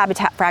created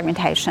habitat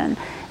fragmentation.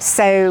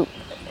 So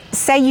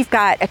say you've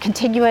got a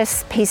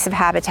contiguous piece of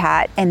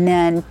habitat, and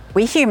then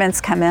we humans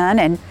come in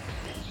and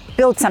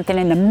build something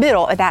in the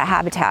middle of that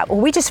habitat. Well,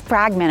 we just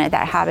fragmented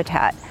that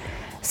habitat.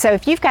 So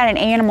if you've got an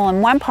animal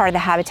in one part of the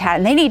habitat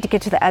and they need to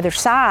get to the other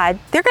side,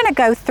 they're going to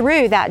go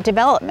through that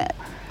development.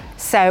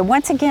 So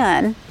once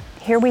again,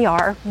 here we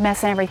are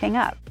messing everything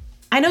up.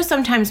 I know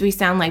sometimes we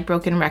sound like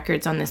broken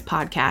records on this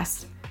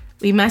podcast.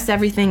 We mess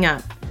everything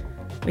up.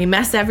 We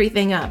mess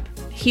everything up.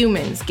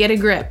 Humans, get a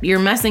grip. You're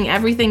messing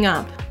everything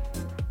up.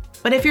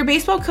 But if your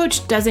baseball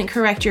coach doesn't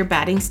correct your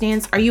batting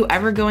stance, are you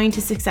ever going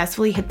to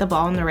successfully hit the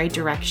ball in the right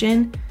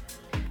direction?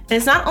 And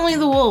it's not only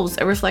the wolves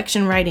at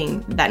Reflection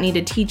Writing that need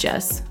to teach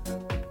us.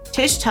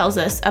 Tish tells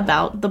us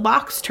about the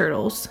box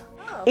turtles.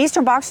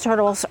 Eastern box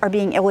turtles are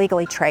being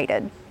illegally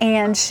traded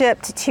and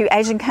shipped to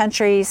Asian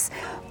countries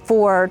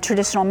for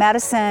traditional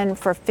medicine,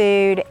 for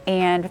food,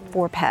 and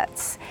for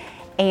pets.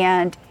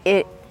 And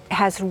it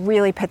has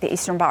really put the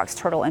eastern box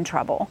turtle in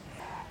trouble.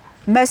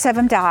 Most of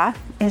them die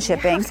in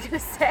shipping. I was gonna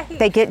say.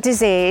 They get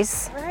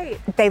disease. Right.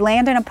 They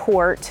land in a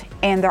port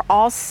and they're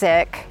all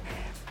sick.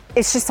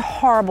 It's just a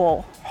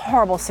horrible,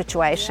 horrible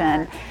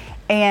situation. Yeah.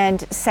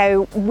 And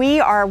so we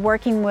are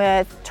working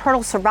with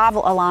Turtle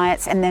Survival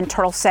Alliance and then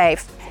Turtle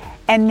Safe.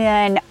 And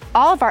then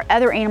all of our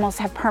other animals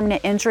have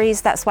permanent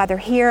injuries. That's why they're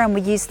here, and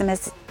we use them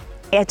as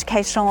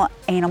educational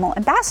animal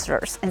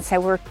ambassadors. And so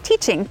we're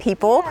teaching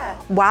people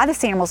why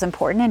this animal is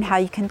important and how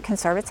you can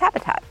conserve its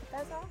habitat.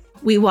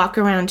 We walk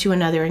around to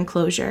another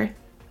enclosure,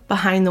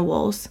 behind the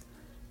wolves,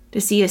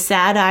 to see a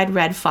sad-eyed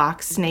red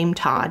fox named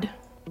Todd.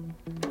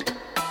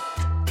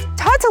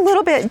 Todd's a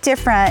little bit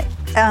different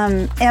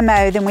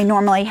MO than we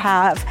normally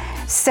have.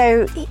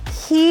 So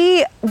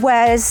he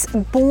was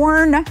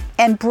born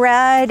and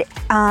bred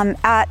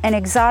at an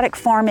exotic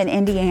farm in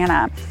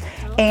Indiana.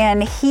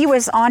 And he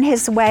was on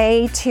his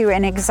way to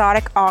an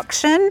exotic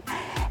auction,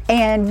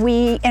 and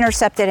we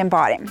intercepted and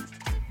bought him.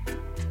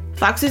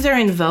 Foxes are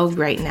in vogue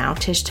right now,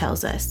 Tish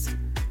tells us.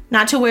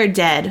 Not to wear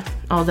dead,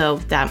 although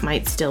that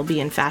might still be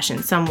in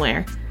fashion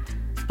somewhere,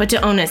 but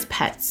to own as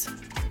pets.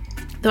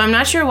 Though I'm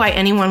not sure why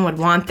anyone would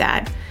want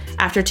that,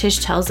 after Tish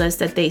tells us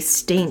that they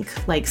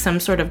stink like some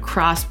sort of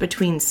cross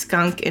between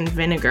skunk and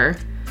vinegar.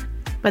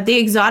 But the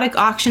exotic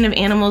auction of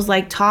animals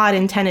like Todd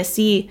in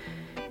Tennessee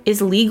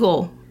is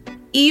legal,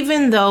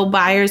 even though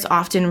buyers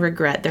often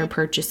regret their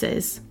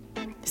purchases.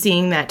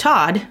 Seeing that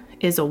Todd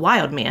is a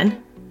wild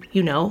man,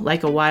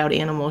 like a wild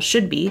animal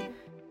should be,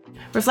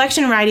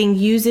 Reflection Writing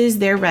uses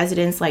their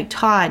residents like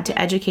Todd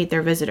to educate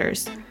their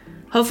visitors,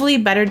 hopefully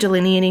better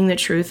delineating the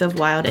truth of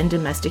wild and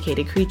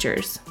domesticated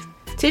creatures.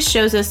 Tish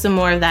shows us some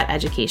more of that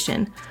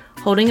education,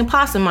 holding a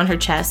possum on her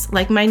chest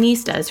like my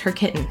niece does her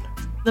kitten.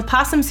 The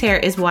possum's hair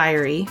is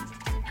wiry,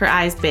 her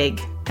eyes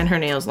big, and her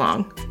nails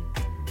long.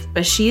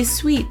 But she is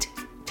sweet,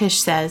 Tish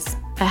says,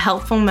 a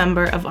helpful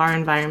member of our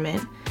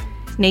environment,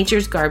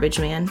 nature's garbage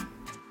man.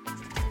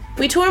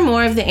 We tour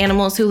more of the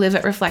animals who live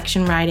at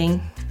Reflection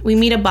Writing. We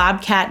meet a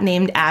bobcat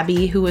named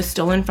Abby who was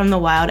stolen from the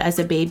wild as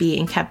a baby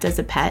and kept as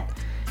a pet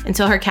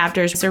until her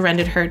captors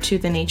surrendered her to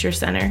the nature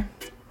center.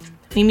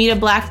 We meet a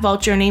black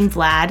vulture named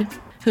Vlad,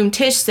 whom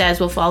Tish says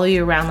will follow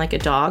you around like a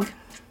dog,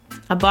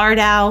 a barred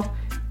owl,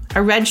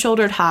 a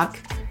red-shouldered hawk,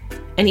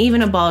 and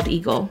even a bald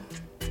eagle,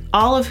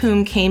 all of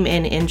whom came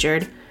in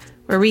injured,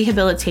 were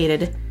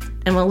rehabilitated,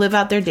 and will live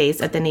out their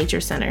days at the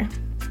nature center.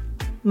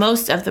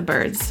 Most of the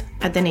birds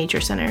at the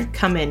nature center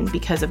come in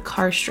because of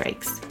car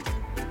strikes.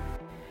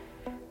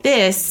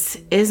 This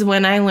is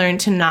when I learned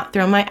to not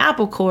throw my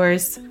apple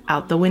cores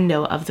out the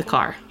window of the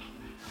car.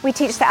 We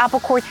teach the apple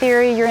core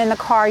theory. You're in the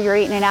car, you're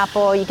eating an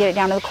apple, you get it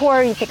down to the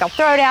core, you think I'll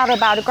throw it out, it'll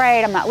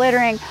biodegrade, I'm not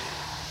littering.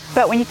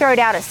 But when you throw it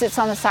out, it sits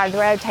on the side of the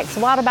road, takes a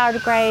while to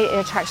biodegrade, it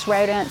attracts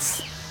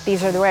rodents.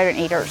 These are the rodent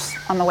eaters.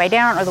 On the way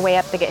down or the way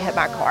up, they get hit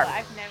by a car.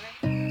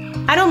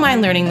 I don't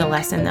mind learning the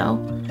lesson though.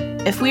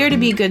 If we are to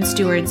be good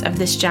stewards of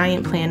this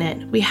giant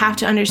planet, we have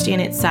to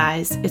understand its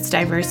size, its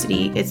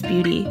diversity, its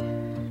beauty,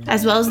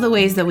 as well as the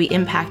ways that we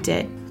impact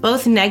it,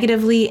 both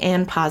negatively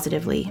and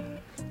positively.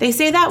 They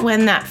say that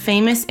when that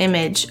famous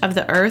image of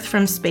the Earth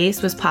from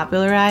space was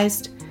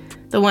popularized,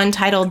 the one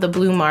titled The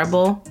Blue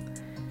Marble,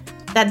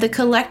 that the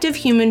collective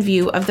human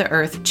view of the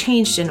Earth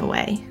changed in a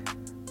way.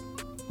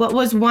 What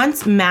was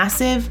once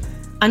massive,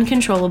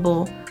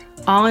 uncontrollable,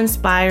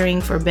 awe-inspiring,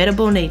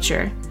 formidable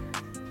nature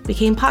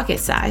became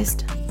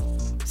pocket-sized,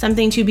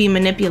 something to be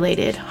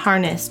manipulated,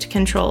 harnessed,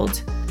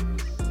 controlled.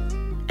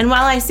 And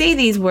while I say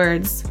these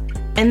words,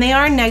 and they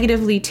are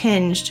negatively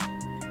tinged,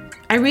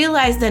 I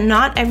realize that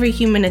not every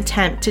human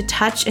attempt to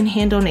touch and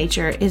handle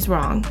nature is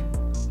wrong.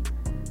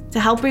 To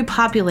help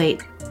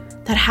repopulate,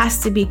 that has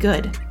to be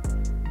good.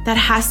 That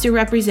has to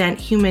represent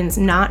humans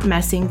not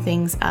messing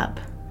things up.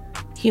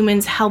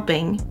 Humans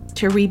helping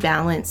to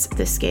rebalance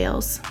the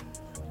scales.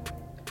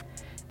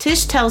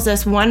 Tish tells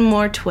us one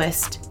more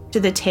twist to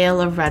the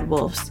tale of red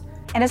wolves.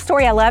 And a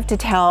story I love to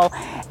tell,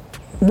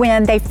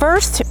 when they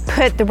first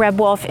put the red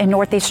wolf in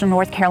northeastern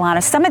North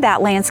Carolina, some of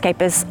that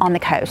landscape is on the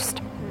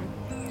coast.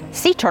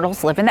 Sea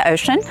turtles live in the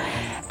ocean.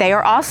 They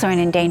are also an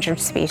endangered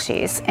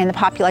species, and the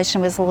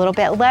population was a little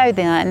bit low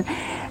then.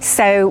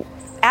 So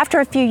after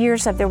a few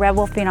years of the red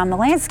wolf being on the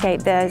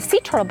landscape, the sea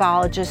turtle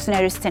biologists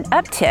noticed an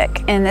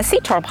uptick in the sea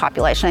turtle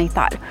population. They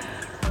thought,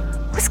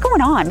 what's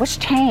going on? What's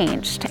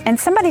changed? And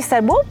somebody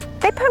said, well,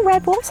 they put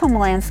red wolves on the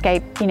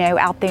landscape,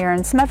 out there,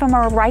 and some of them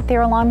are right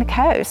there along the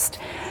coast.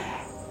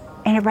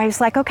 And everybody was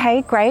like,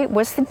 okay, great,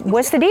 what's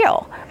the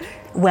deal?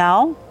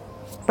 Well,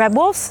 red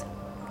wolves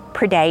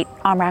predate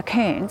on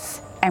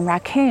raccoons, and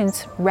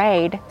raccoons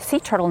raid sea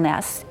turtle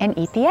nests and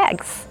eat the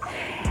eggs.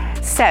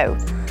 So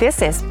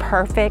this is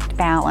perfect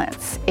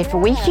balance. If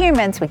we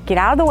humans would get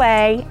out of the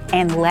way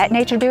and let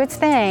nature do its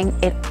thing,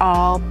 it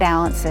all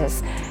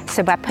balances.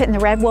 So by putting the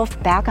red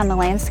wolf back on the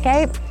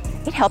landscape,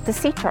 it helped the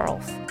sea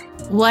turtles.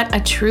 What a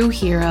true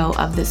hero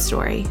of this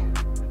story.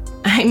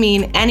 I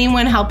mean,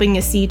 anyone helping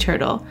a sea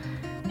turtle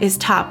is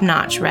top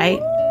notch,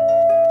 right?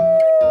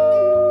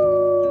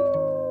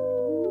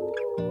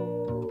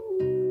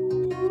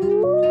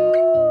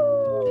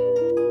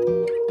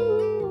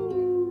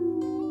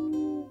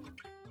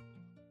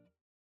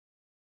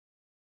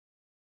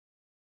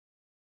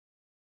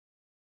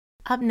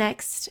 Up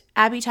next,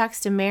 Abby talks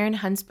to Maren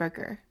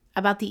Hunsberger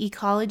about the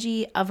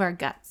ecology of our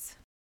guts.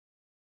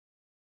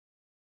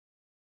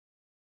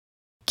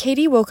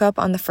 Katie woke up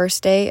on the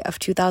first day of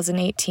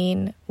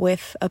 2018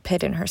 with a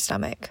pit in her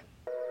stomach.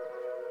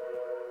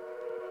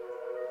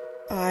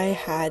 I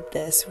had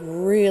this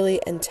really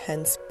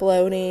intense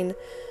bloating,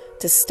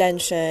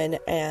 distension,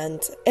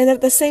 and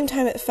at the same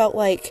time it felt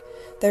like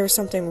there was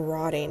something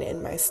rotting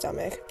in my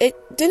stomach. It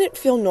didn't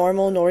feel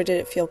normal, nor did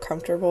it feel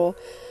comfortable.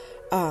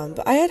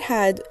 But I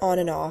had on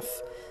and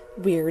off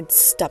weird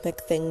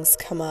stomach things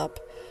come up,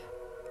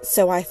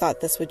 so I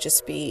thought this would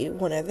just be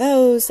one of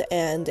those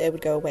and it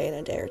would go away in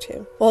a day or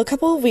two. Well, a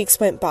couple of weeks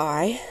went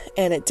by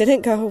and it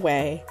didn't go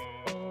away.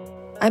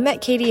 I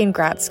met Katie in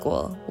grad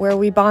school, where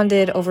we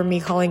bonded over me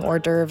calling hors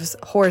d'oeuvres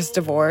hors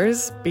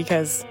d'oeuvres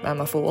because I'm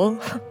a fool.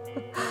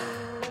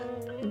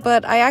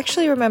 But I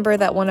actually remember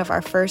that one of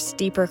our first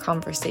deeper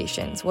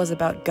conversations was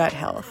about gut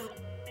health,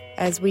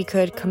 as we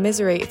could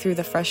commiserate through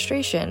the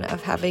frustration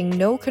of having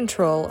no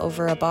control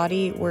over a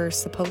body we're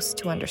supposed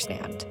to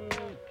understand.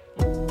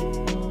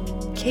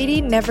 Katie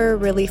never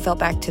really felt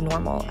back to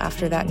normal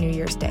after that New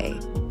Year's Day.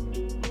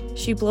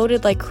 She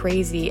bloated like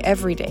crazy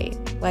every day,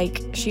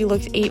 like she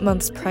looked 8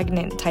 months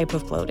pregnant type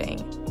of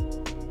bloating.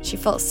 She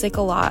felt sick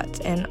a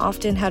lot and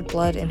often had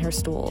blood in her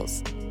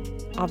stools,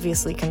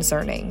 obviously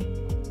concerning.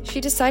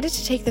 She decided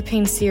to take the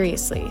pain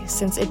seriously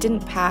since it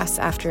didn't pass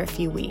after a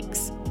few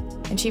weeks,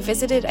 and she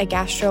visited a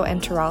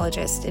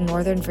gastroenterologist in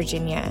Northern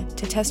Virginia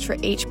to test for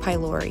H.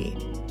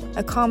 pylori,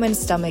 a common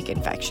stomach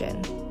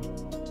infection.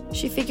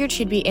 She figured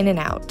she'd be in and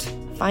out,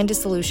 find a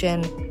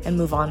solution, and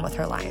move on with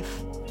her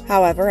life.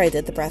 However, I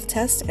did the breath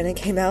test and it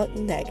came out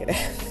negative.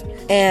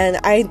 And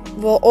I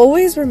will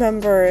always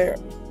remember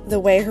the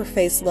way her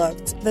face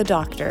looked. The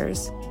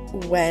doctors.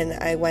 When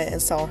I went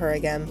and saw her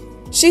again.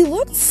 She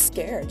looked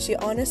scared. She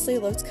honestly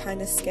looked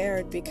kind of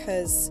scared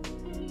because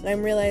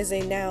I'm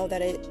realizing now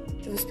that it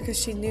was because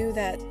she knew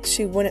that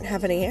she wouldn't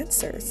have any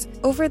answers.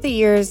 Over the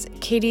years,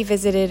 Katie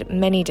visited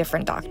many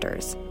different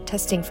doctors,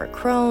 testing for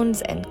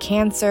Crohn's and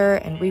cancer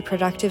and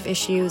reproductive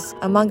issues,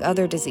 among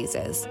other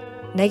diseases.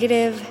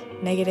 Negative,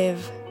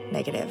 negative,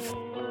 negative.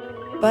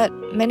 But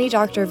many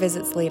doctor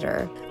visits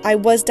later, I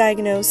was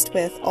diagnosed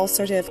with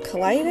ulcerative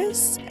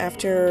colitis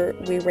after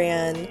we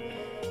ran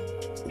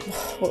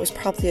what was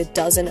probably a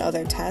dozen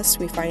other tests.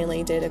 We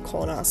finally did a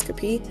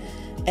colonoscopy,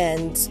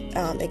 and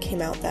it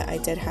came out that I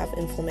did have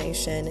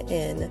inflammation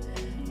in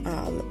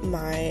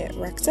my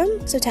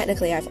rectum. So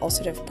technically I have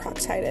ulcerative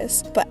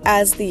proctitis. But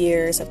as the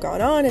years have gone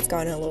on, it's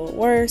gotten a little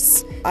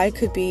worse. I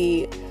could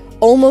be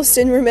almost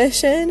in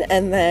remission,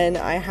 and then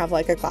I have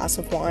like a glass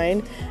of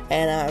wine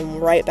and I'm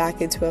right back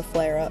into a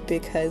flare-up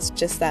because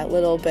just that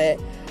little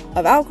bit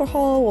of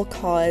alcohol will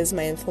cause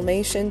my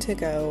inflammation to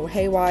go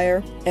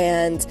haywire,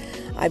 and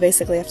I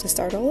basically have to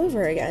start all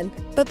over again.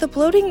 But the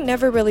bloating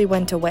never really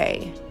went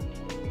away.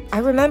 I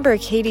remember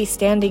Katie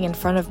standing in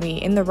front of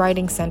me in the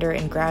writing center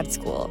in grad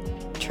school,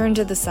 turned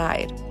to the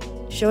side,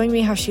 showing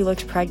me how she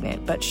looked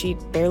pregnant, but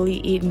she'd barely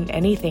eaten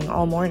anything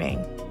all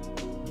morning.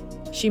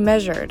 She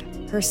measured.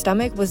 Her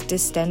stomach was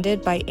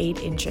distended by 8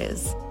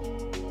 inches.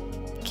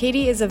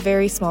 Katie is a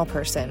very small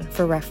person,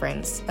 for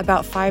reference,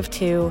 about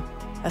 5'2",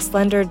 a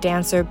slender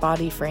dancer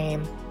body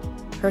frame.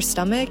 Her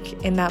stomach,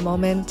 in that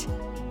moment,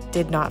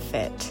 did not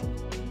fit.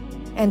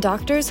 And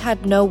doctors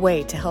had no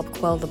way to help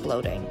quell the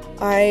bloating.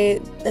 I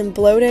am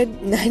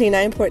bloated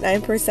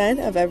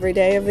 99.9% of every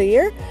day of the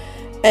year,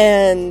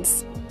 and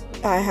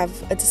I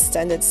have a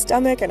distended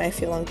stomach and I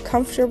feel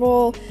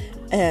uncomfortable,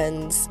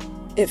 and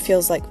it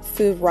feels like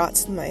food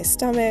rots in my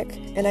stomach,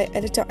 and I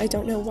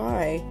don't know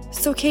why.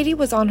 So Katie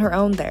was on her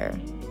own there.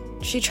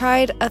 She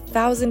tried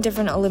 1,000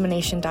 different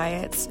elimination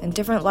diets and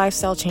different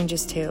lifestyle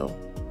changes too.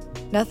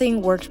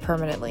 Nothing worked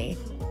permanently.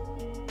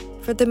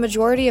 For the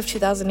majority of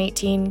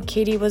 2018,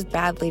 Katie was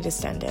badly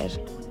distended.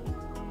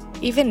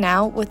 Even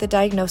now, with the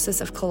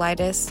diagnosis of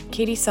colitis,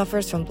 Katie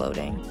suffers from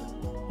bloating.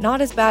 Not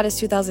as bad as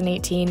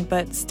 2018,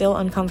 but still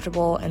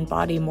uncomfortable and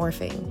body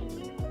morphing.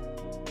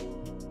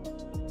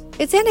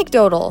 It's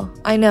anecdotal,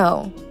 I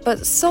know,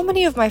 but so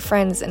many of my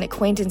friends and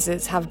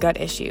acquaintances have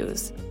gut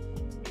issues.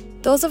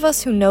 Those of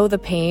us who know the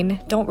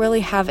pain don't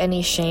really have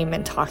any shame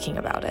in talking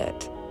about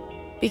it.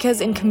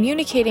 Because in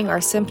communicating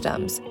our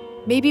symptoms,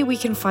 maybe we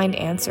can find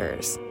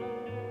answers.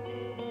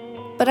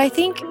 But I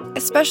think,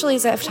 especially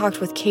as I've talked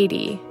with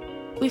Katie,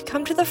 we've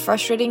come to the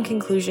frustrating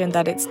conclusion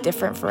that it's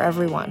different for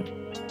everyone.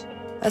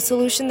 A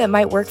solution that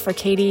might work for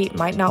Katie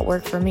might not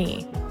work for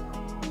me.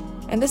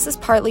 And this is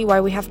partly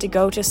why we have to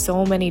go to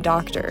so many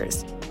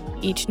doctors.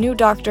 Each new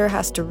doctor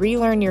has to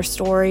relearn your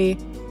story,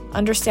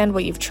 understand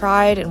what you've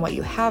tried and what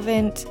you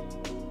haven't,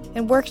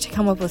 and work to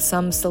come up with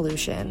some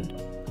solution.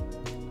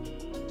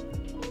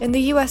 In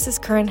the US's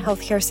current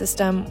healthcare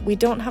system, we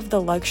don't have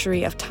the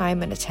luxury of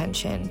time and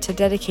attention to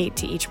dedicate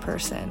to each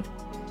person,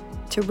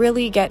 to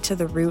really get to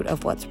the root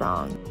of what's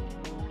wrong.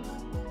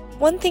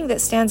 One thing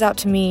that stands out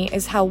to me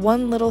is how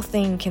one little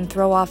thing can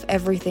throw off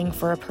everything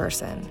for a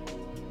person.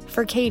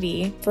 For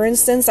Katie, for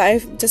instance,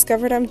 I've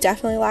discovered I'm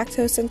definitely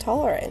lactose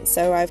intolerant,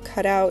 so I've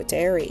cut out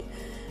dairy.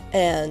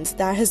 And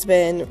that has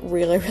been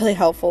really, really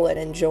helpful in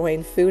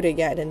enjoying food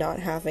again and not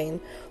having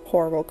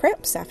horrible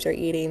cramps after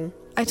eating.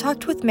 I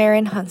talked with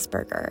Maren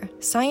Hunsberger,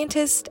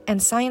 scientist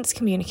and science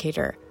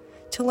communicator,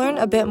 to learn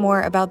a bit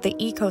more about the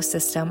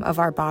ecosystem of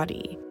our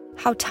body,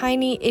 how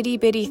tiny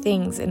itty-bitty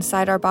things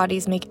inside our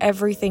bodies make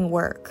everything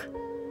work,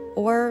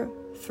 or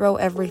throw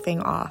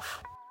everything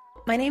off.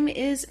 My name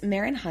is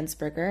Maren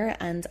Hunsberger,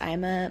 and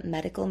I'm a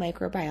medical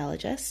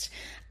microbiologist.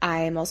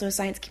 I'm also a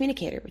science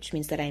communicator, which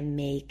means that I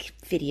make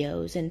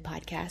videos and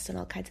podcasts and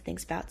all kinds of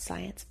things about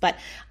science. But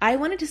I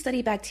wanted to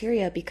study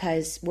bacteria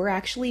because we're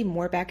actually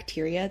more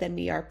bacteria than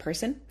we are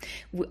person.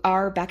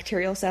 Our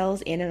bacterial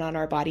cells in and on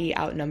our body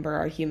outnumber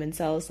our human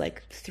cells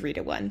like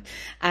 3-1.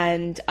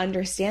 And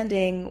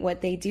understanding what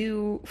they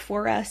do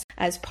for us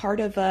as part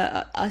of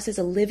us as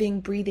a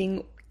living,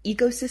 breathing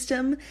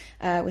ecosystem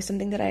was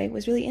something that I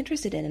was really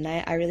interested in, and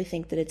I really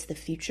think that it's the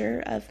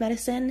future of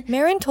medicine.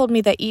 Maren told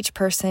me that each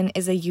person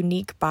is a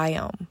unique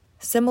biome,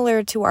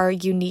 similar to our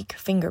unique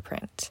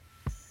fingerprint.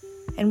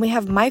 And we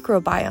have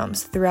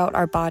microbiomes throughout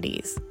our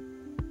bodies.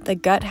 The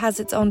gut has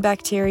its own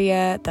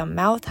bacteria, the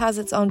mouth has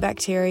its own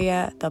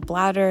bacteria, the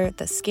bladder,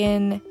 the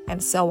skin,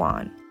 and so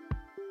on.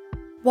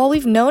 While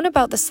we've known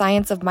about the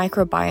science of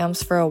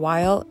microbiomes for a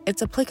while,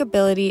 its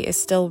applicability is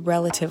still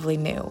relatively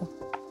new.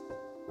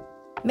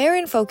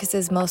 Maren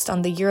focuses most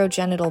on the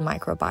urogenital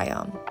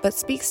microbiome, but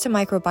speaks to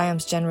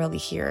microbiomes generally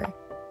here.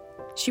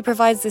 She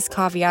provides this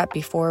caveat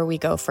before we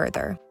go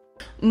further.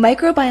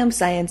 Microbiome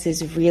science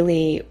is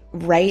really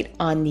right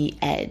on the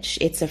edge.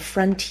 It's a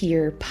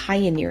frontier,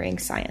 pioneering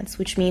science,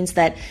 which means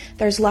that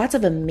there's lots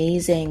of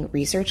amazing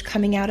research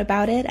coming out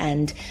about it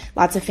and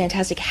lots of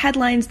fantastic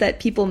headlines that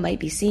people might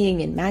be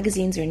seeing in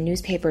magazines or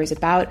newspapers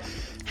about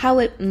how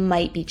it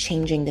might be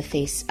changing the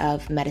face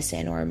of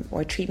medicine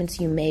or treatments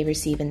you may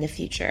receive in the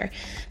future.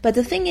 But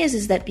the thing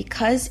is that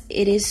because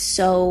it is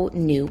so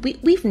new,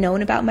 we've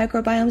known about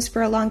microbiomes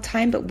for a long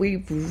time, but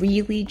we've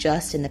really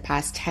just in the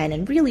past 10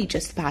 and really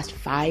just the past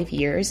 5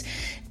 years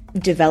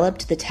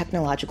developed the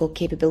technological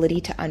capability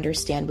to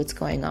understand what's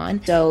going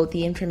on. So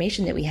the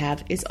information that we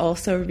have is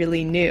also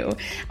really new,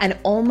 and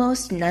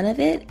almost none of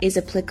it is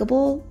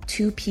applicable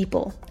to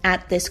people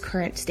at this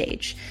current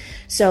stage.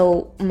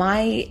 So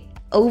my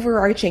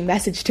overarching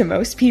message to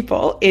most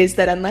people is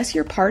that unless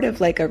you're part of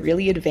like a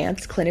really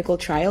advanced clinical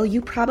trial,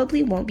 you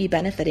probably won't be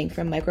benefiting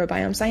from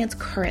microbiome science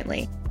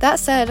currently. That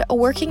said, a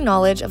working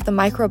knowledge of the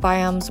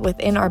microbiomes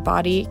within our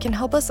body can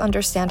help us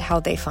understand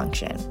how they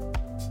function.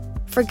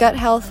 For gut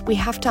health, we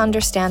have to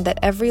understand that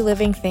every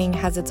living thing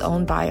has its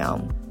own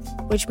biome,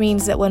 which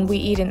means that when we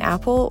eat an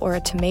apple or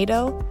a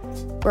tomato,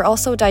 we're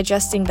also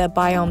digesting the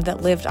biome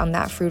that lived on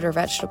that fruit or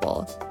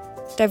vegetable,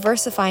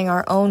 diversifying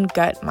our own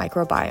gut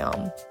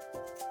microbiome.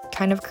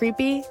 Kind of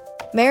creepy?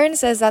 Maren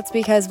says that's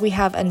because we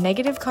have a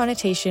negative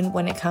connotation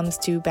when it comes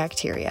to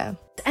bacteria.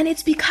 And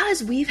it's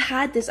because we've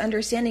had this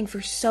understanding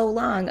for so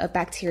long of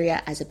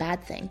bacteria as a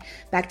bad thing,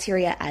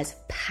 bacteria as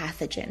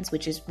pathogens,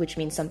 which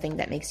means something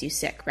that makes you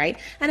sick, right?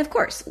 And of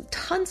course,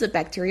 tons of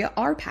bacteria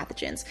are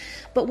pathogens.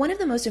 But one of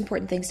the most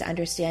important things to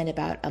understand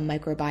about a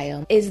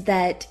microbiome is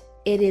that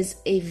it is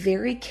a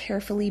very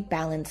carefully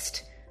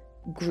balanced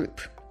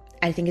group.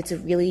 I think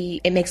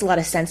it makes a lot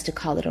of sense to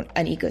call it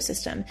an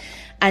ecosystem.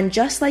 And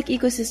just like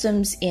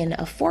ecosystems in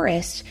a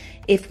forest,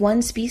 if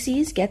one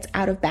species gets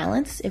out of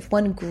balance, if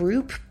one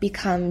group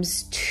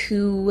becomes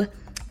too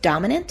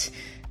dominant,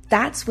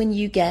 that's when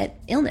you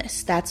get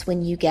illness. That's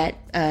when you get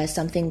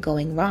something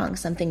going wrong,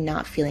 something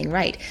not feeling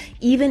right.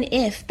 Even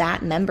if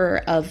that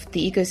member of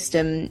the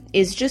ecosystem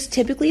is just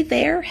typically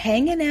there,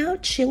 hanging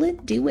out, chilling,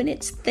 doing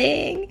its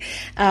thing,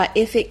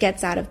 if it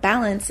gets out of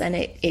balance and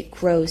it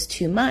grows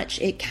too much,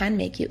 it can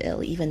make you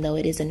ill, even though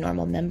it is a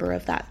normal member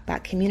of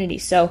that community.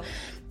 So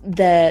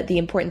the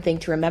important thing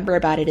to remember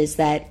about it is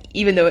that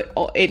even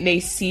though it may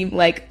seem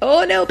like,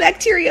 oh no,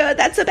 bacteria,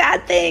 that's a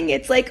bad thing,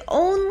 it's like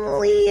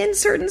only in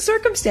certain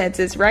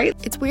circumstances, right?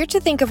 It's weird to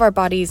think of our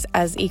bodies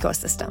as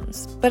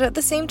ecosystems, but at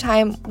the same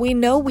time, we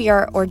know we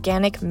are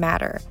organic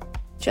matter,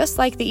 just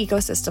like the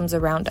ecosystems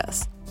around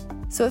us.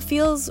 So it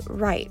feels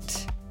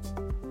right.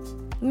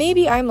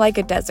 Maybe I'm like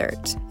a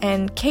desert,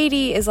 and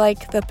Katie is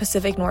like the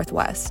Pacific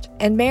Northwest,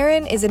 and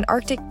Maren is an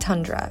Arctic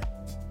tundra.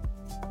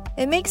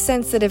 It makes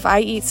sense that if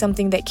I eat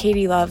something that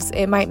Katie loves,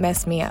 it might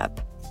mess me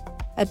up.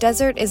 A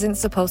desert isn't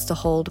supposed to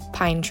hold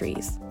pine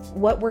trees.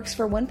 What works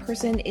for one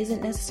person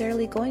isn't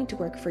necessarily going to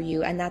work for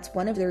you, and that's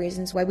one of the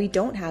reasons why we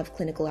don't have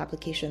clinical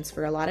applications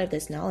for a lot of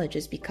this knowledge,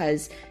 is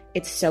because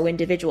it's so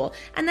individual.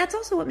 And that's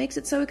also what makes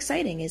it so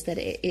exciting, is that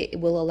it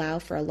will allow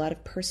for a lot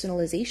of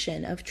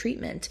personalization of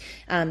treatment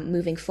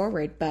moving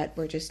forward, but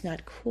we're just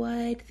not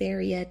quite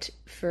there yet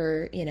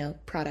for,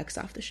 products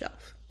off the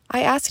shelf.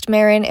 I asked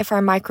Maren if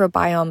our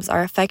microbiomes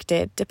are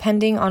affected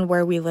depending on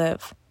where we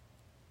live.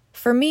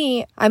 For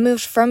me, I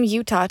moved from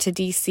Utah to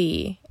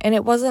DC, and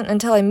it wasn't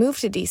until I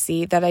moved to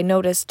DC that I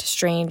noticed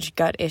strange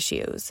gut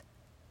issues.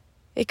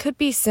 It could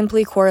be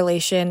simply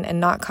correlation and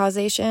not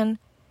causation,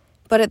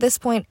 but at this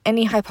point,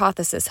 any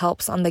hypothesis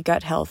helps on the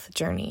gut health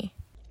journey.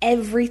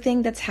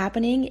 Everything that's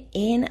happening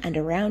in and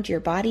around your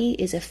body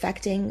is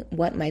affecting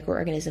what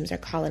microorganisms are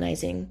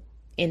colonizing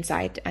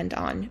inside and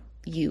on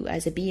you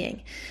as a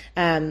being.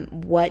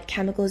 What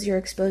chemicals you're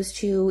exposed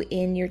to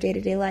in your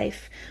day-to-day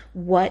life,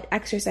 what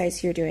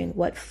exercise you're doing,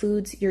 what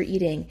foods you're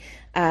eating,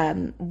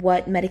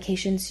 what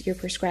medications you're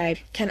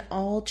prescribed can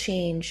all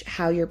change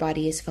how your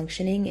body is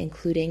functioning,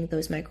 including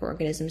those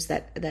microorganisms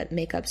that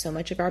make up so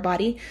much of our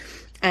body.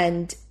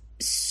 And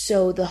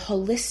so the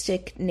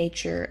holistic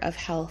nature of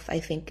health,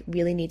 I think,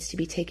 really needs to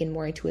be taken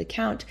more into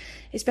account,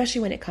 especially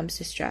when it comes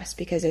to stress,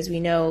 because as we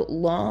know,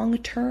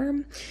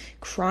 long-term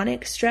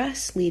chronic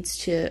stress leads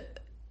to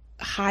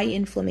high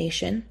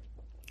inflammation.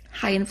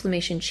 High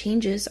inflammation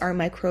changes our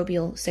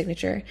microbial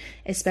signature,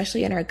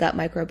 especially in our gut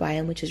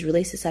microbiome, which is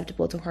really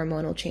susceptible to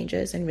hormonal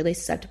changes and really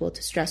susceptible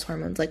to stress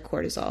hormones like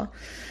cortisol.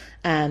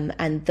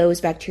 And those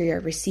bacteria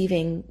are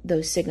receiving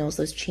those signals,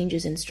 those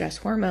changes in stress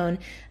hormone,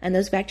 and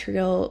those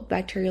bacterial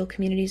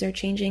communities are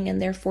changing, and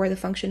therefore the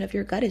function of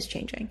your gut is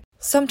changing.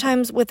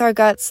 Sometimes with our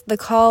guts, the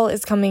call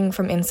is coming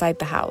from inside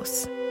the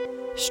house.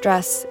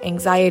 Stress,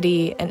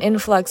 anxiety, an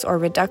influx or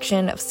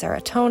reduction of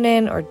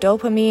serotonin or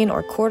dopamine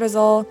or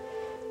cortisol,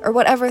 or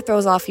whatever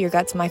throws off your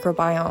gut's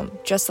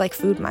microbiome, just like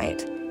food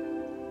might.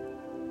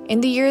 In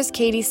the years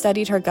Katie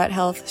studied her gut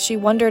health, she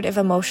wondered if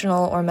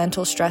emotional or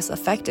mental stress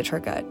affected her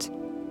gut.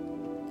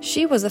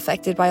 She was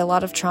affected by a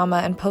lot of trauma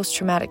and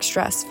post-traumatic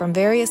stress from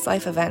various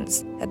life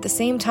events at the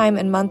same time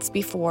and months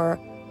before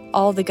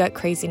all the gut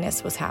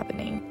craziness was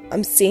happening.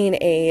 I'm seeing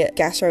a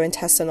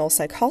gastrointestinal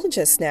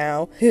psychologist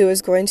now who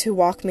is going to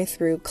walk me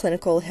through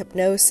clinical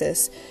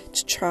hypnosis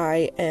to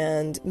try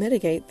and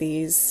mitigate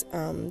these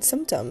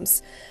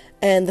symptoms.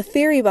 And the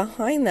theory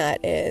behind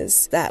that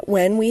is that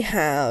when we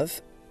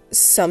have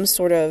some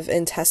sort of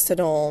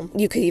intestinal,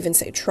 you could even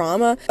say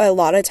trauma, a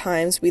lot of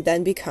times we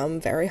then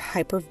become very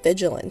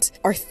hypervigilant,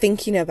 are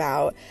thinking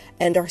about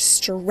and are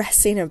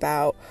stressing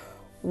about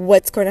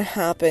what's going to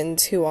happen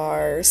to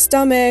our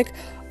stomach.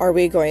 Are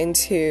we going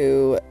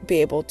to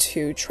be able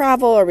to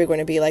travel? Are we going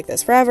to be like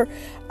this forever?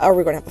 Are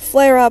we going to have a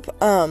flare-up?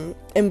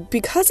 And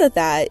because of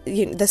that,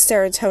 the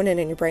serotonin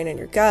in your brain and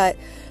your gut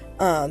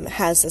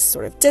has this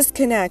sort of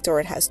disconnect, or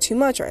it has too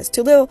much or it has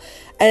too little,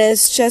 and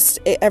it's just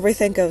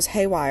everything goes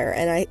haywire.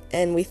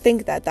 And we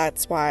think that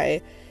that's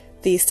why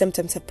these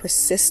symptoms have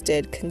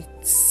persisted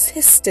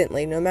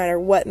consistently, no matter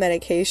what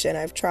medication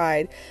I've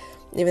tried.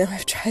 Even though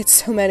I've tried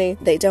so many,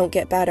 they don't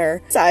get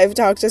better. So I've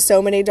talked to so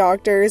many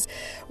doctors,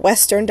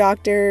 Western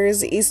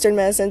doctors, Eastern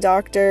medicine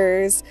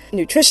doctors,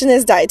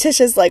 nutritionists,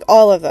 dietitians, like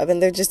all of them.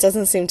 And there just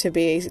doesn't seem to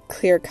be a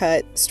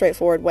clear-cut,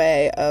 straightforward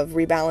way of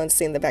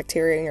rebalancing the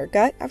bacteria in your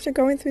gut after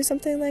going through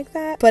something like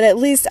that. But at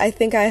least I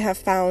think I have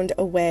found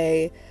a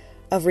way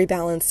of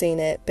rebalancing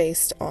it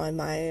based on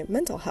my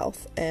mental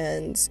health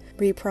and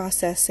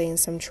reprocessing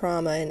some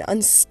trauma and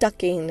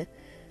unstucking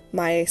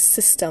my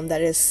system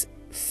that is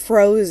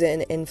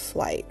frozen in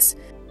flight.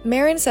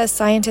 Maren says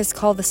scientists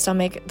call the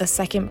stomach the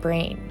second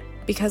brain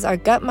because our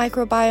gut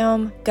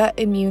microbiome, gut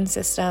immune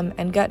system,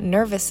 and gut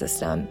nervous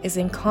system is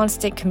in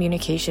constant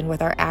communication with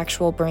our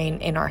actual brain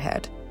in our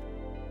head.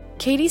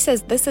 Katie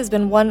says this has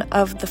been one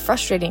of the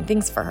frustrating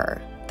things for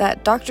her,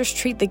 that doctors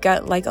treat the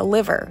gut like a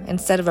liver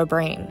instead of a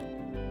brain.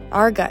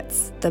 Our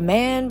guts, the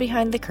man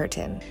behind the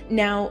curtain.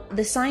 Now,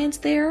 the science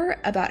there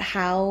about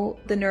how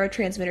the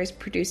neurotransmitters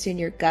produced in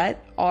your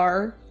gut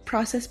are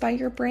processed by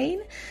your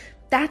brain,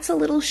 that's a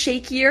little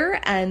shakier,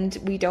 and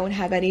we don't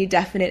have any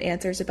definite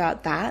answers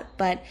about that,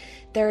 but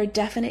there are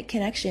definite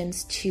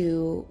connections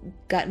to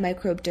gut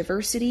microbe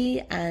diversity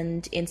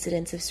and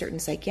incidence of certain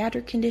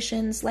psychiatric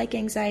conditions like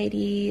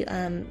anxiety,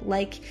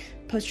 like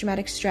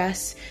post-traumatic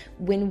stress.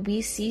 When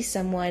we see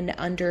someone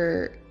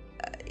under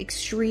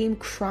extreme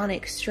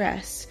chronic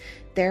stress,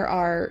 there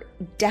are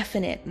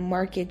definite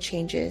marked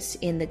changes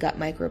in the gut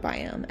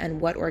microbiome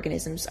and what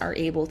organisms are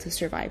able to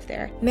survive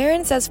there.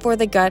 Maren says for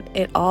the gut,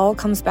 it all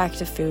comes back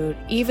to food,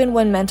 even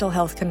when mental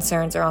health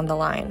concerns are on the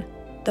line.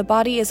 The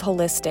body is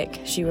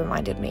holistic, she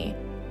reminded me.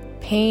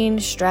 Pain,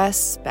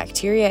 stress,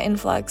 bacteria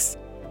influx.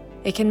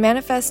 It can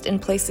manifest in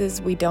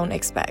places we don't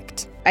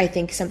expect. I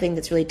think something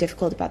that's really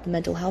difficult about the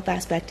mental health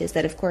aspect is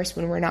that, of course,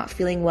 when we're not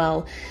feeling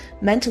well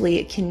mentally,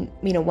 it can,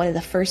 one of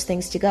the first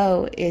things to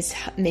go is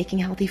making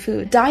healthy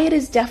food. Diet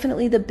is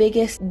definitely the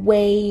biggest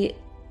way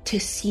to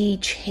see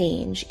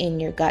change in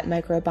your gut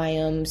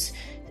microbiome's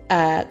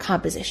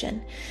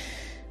composition.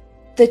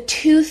 The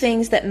two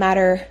things that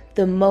matter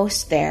the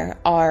most there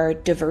are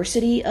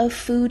diversity of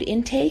food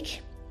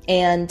intake,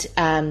 and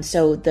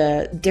so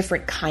the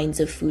different kinds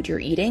of food you're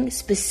eating,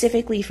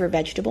 specifically for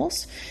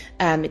vegetables.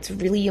 It's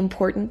really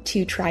important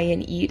to try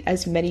and eat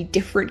as many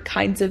different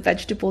kinds of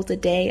vegetables a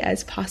day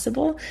as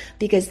possible,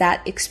 because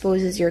that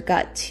exposes your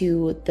gut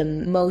to the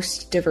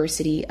most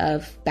diversity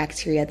of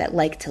bacteria that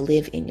like to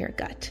live in your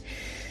gut.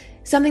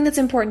 Something that's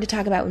important to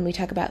talk about when we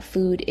talk about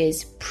food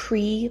is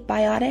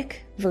prebiotic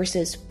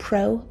versus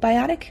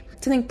probiotic.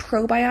 Something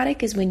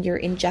probiotic is when you're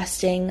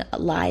ingesting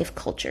live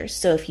cultures.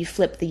 So if you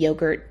flip the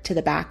yogurt to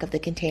the back of the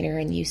container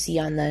and you see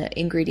on the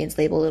ingredients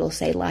label, it'll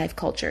say live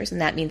cultures. And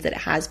that means that it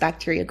has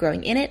bacteria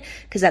growing in it,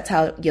 because that's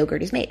how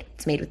yogurt is made.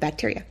 It's made with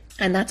bacteria.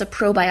 And that's a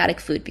probiotic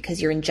food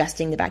because you're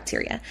ingesting the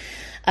bacteria.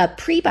 A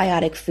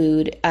prebiotic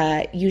food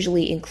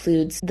usually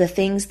includes the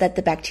things that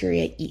the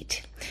bacteria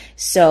eat.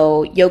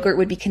 So yogurt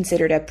would be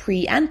considered a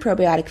pre- and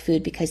probiotic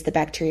food because the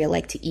bacteria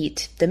like to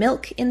eat the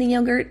milk in the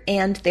yogurt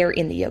and they're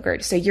in the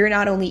yogurt. So you're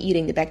not only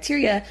eating the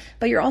bacteria,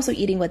 but you're also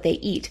eating what they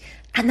eat.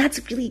 And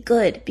that's really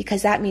good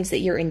because that means that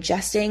you're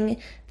ingesting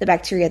the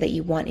bacteria that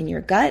you want in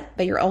your gut,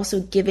 but you're also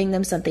giving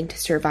them something to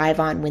survive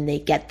on when they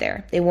get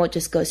there. They won't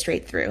just go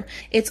straight through.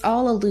 It's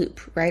all a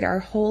loop, right? Our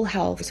whole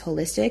health is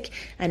holistic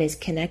and is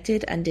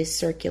connected and is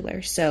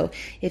circular. So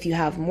if you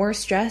have more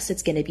stress,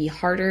 it's going to be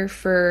harder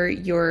for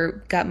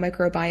your gut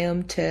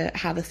microbiome to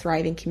have a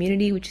thriving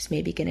community, which is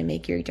maybe going to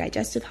make your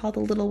digestive health a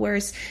little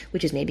worse,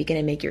 which is maybe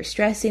going to make your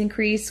stress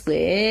increase,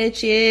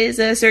 which is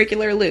a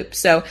circular loop.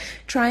 So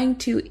trying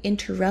to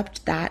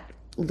interrupt that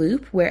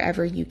loop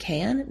wherever you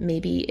can.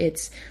 Maybe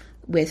it's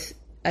with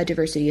a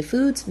diversity of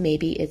foods,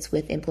 maybe it's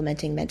with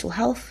implementing mental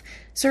health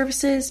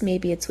services,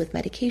 maybe it's with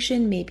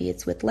medication, maybe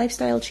it's with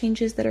lifestyle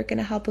changes that are going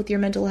to help with your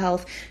mental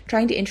health.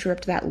 Trying to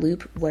interrupt that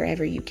loop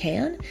wherever you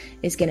can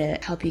is going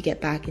to help you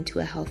get back into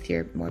a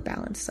healthier, more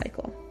balanced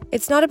cycle.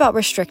 It's not about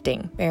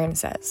restricting, Maren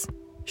says.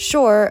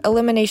 Sure,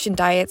 elimination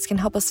diets can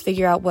help us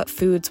figure out what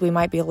foods we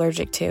might be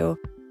allergic to,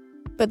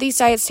 but these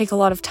diets take a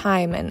lot of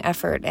time and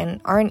effort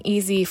and aren't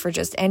easy for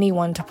just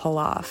anyone to pull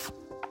off.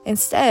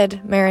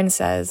 Instead, Maren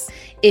says,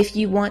 if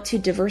you want to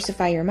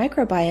diversify your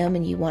microbiome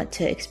and you want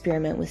to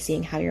experiment with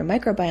seeing how your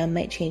microbiome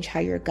might change how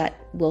your gut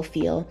will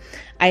feel,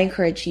 I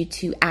encourage you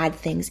to add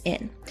things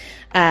in.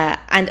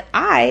 And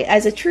I,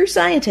 as a true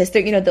scientist,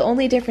 the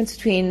only difference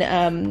between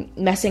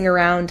messing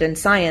around and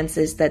science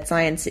is that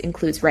science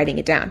includes writing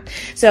it down.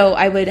 So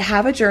I would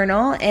have a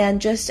journal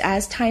and just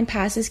as time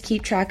passes,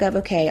 keep track of,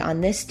 okay, on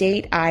this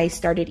date, I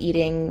started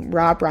eating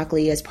raw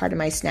broccoli as part of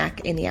my snack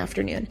in the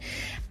afternoon.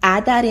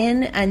 Add that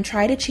in and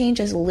try to change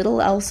as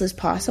little else as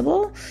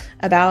possible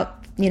about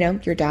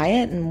your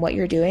diet and what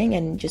you're doing,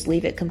 and just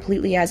leave it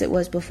completely as it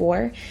was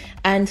before.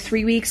 And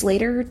 3 weeks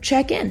later,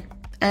 check in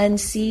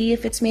and see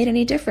if it's made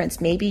any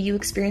difference. Maybe you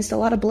experienced a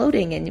lot of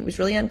bloating and it was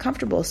really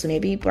uncomfortable, so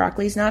maybe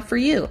broccoli's not for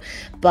you.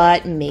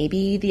 But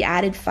maybe the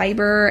added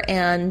fiber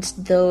and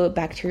the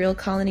bacterial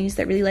colonies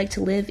that really like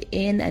to live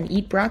in and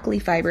eat broccoli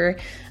fiber,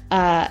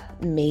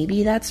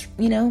 maybe that's,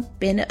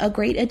 been a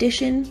great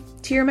addition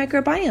to your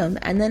microbiome,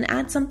 and then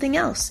add something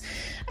else.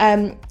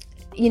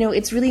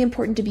 It's really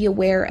important to be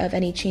aware of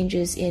any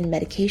changes in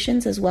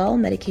medications as well.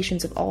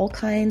 Medications of all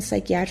kinds,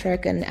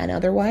 psychiatric and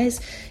otherwise,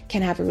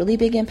 can have a really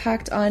big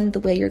impact on the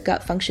way your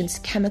gut functions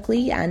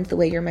chemically and the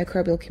way your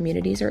microbial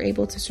communities are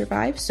able to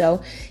survive.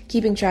 So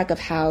keeping track of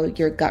how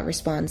your gut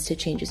responds to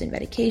changes in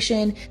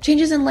medication,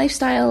 changes in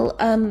lifestyle,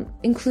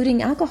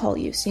 including alcohol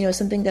use.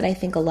 Something that I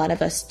think a lot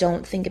of us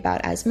don't think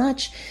about as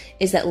much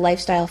is that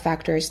lifestyle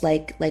factors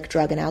like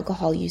drug and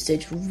alcohol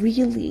usage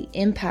really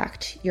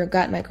impact your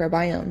gut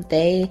microbiome.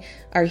 They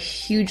are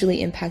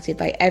hugely impacted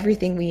by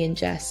everything we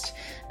ingest,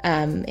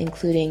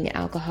 including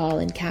alcohol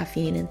and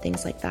caffeine and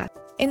things like that.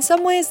 In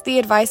some ways, the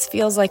advice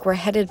feels like we're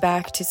headed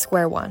back to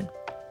square one.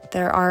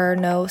 There are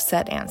no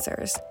set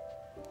answers.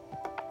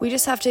 We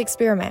just have to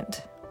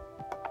experiment.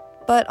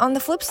 But on the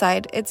flip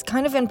side, it's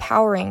kind of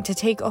empowering to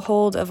take a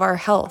hold of our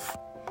health,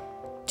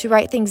 to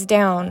write things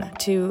down,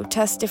 to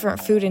test different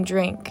food and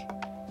drink,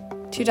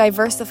 to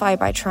diversify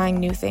by trying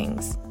new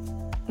things.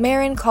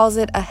 Maren calls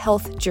it a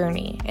health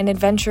journey, an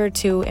adventure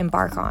to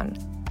embark on.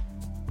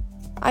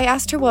 I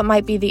asked her what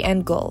might be the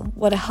end goal,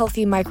 what a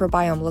healthy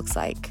microbiome looks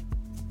like.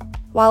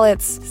 While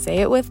it's, say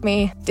it with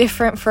me,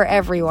 different for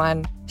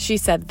everyone, she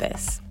said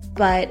this.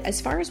 But as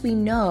far as we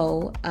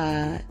know,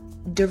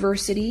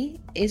 Diversity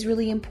is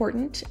really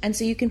important. And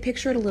so you can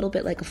picture it a little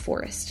bit like a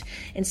forest.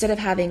 Instead of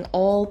having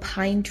all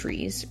pine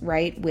trees,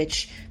 right,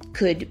 which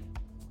could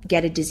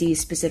get a disease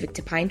specific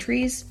to pine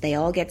trees, they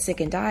all get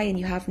sick and die and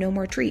you have no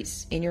more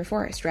trees in your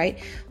forest, right?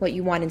 What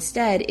you want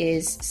instead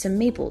is some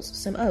maples,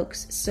 some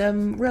oaks,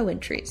 some rowan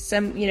trees,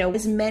 some,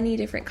 as many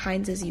different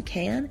kinds as you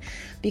can,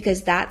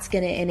 because that's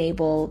going to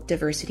enable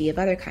diversity of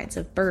other kinds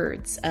of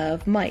birds,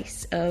 of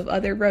mice, of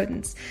other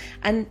rodents.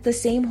 And the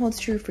same holds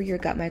true for your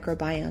gut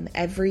microbiome.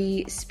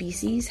 Every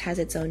species has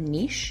its own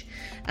niche,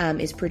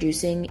 is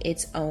producing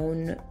its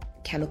own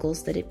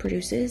chemicals that it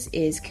produces,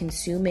 is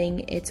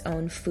consuming its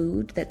own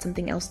food that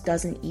something else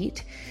doesn't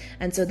eat.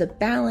 And so the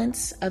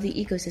balance of the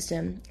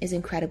ecosystem is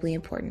incredibly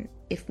important.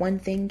 If one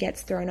thing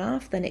gets thrown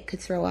off, then it could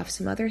throw off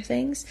some other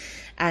things.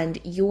 And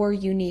your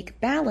unique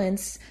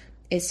balance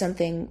is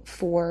something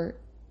for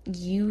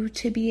you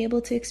to be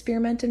able to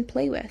experiment and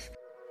play with.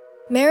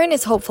 Maren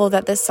is hopeful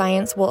that this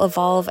science will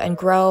evolve and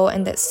grow,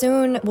 and that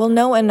soon we'll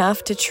know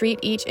enough to treat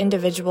each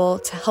individual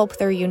to help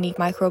their unique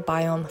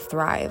microbiome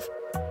thrive.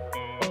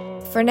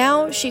 For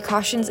now, she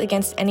cautions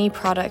against any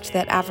product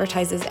that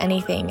advertises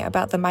anything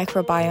about the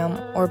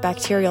microbiome or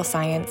bacterial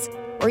science,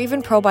 or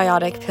even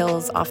probiotic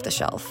pills off the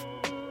shelf.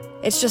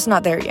 It's just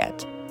not there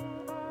yet.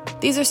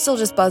 These are still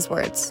just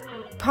buzzwords,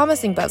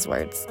 promising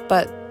buzzwords,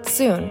 but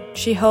soon,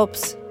 she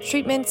hopes,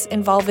 treatments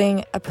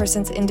involving a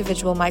person's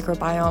individual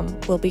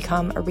microbiome will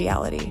become a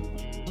reality.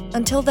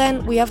 Until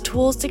then, we have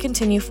tools to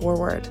continue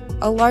forward,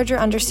 a larger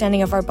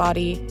understanding of our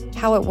body,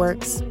 how it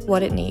works,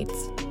 what it needs.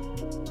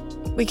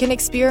 We can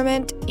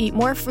experiment, eat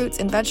more fruits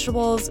and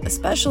vegetables,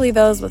 especially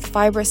those with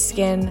fibrous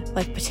skin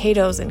like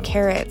potatoes and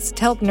carrots,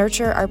 to help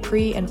nurture our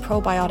pre- and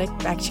probiotic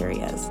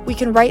bacteria. We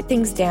can write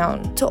things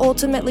down to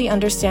ultimately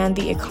understand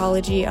the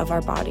ecology of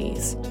our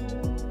bodies.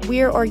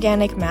 We're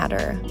organic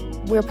matter.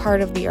 We're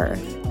part of the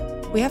earth.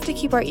 We have to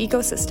keep our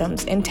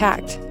ecosystems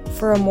intact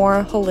for a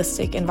more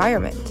holistic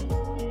environment.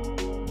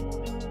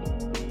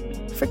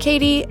 For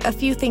Katie, a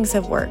few things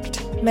have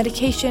worked: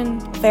 medication,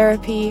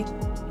 therapy,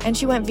 and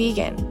she went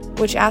vegan,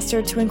 which asked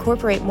her to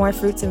incorporate more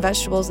fruits and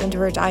vegetables into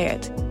her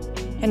diet,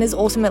 and has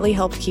ultimately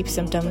helped keep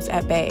symptoms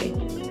at bay.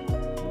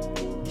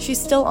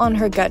 She's still on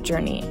her gut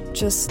journey,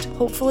 just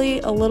hopefully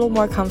a little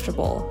more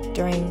comfortable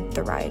during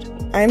the ride.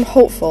 I'm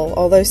hopeful,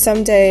 although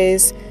some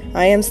days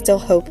I am still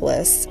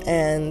hopeless,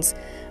 and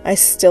I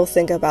still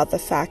think about the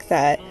fact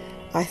that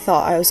I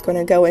thought I was going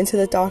to go into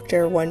the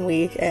doctor one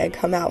week and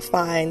come out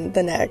fine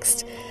the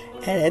next,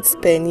 and it's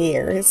been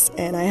years,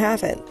 and I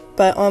haven't.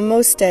 But on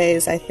most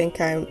days, I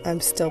think I'm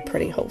still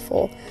pretty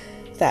hopeful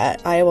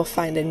that I will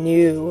find a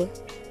new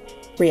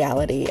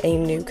reality, a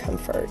new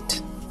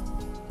comfort.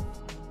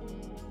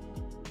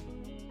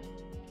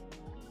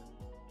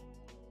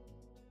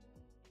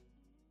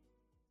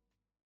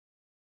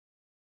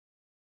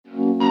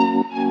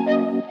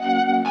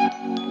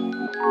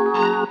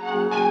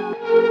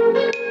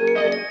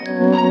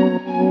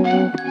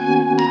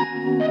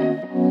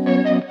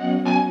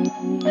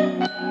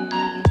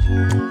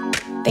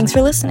 Thanks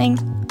for listening.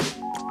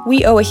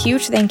 We owe a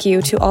huge thank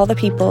you to all the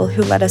people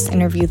who let us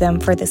interview them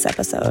for this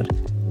episode.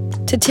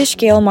 To Tish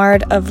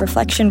Gailmard of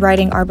Reflection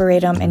Writing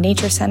Arboretum and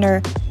Nature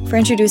Center for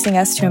introducing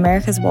us to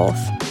America's wolf.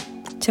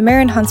 To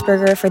Maren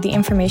Hunsberger for the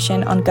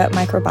information on gut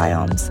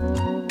microbiomes.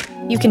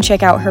 You can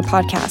check out her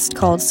podcast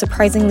called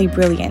Surprisingly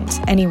Brilliant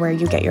anywhere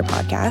you get your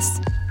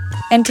podcasts.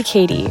 And to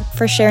Katie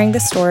for sharing the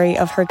story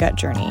of her gut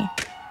journey.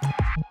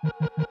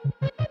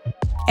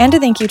 And a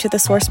thank you to the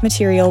source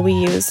material we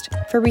used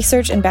for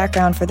research and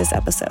background for this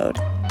episode,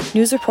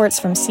 news reports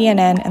from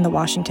CNN and The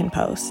Washington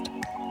Post.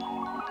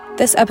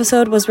 This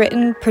episode was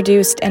written,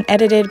 produced, and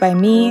edited by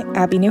me,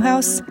 Abby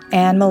Newhouse,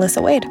 and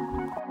Melissa Wade.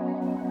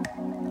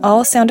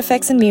 All sound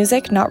effects and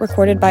music not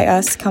recorded by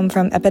us come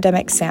from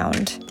Epidemic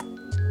Sound.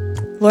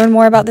 Learn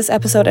more about this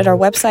episode at our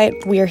website,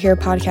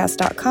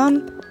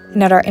 weareherepodcast.com,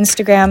 and at our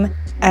Instagram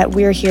at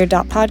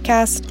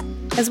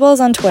wearehere.podcast, as well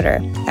as on Twitter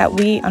at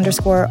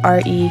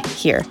we_re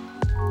here.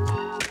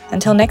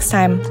 Until next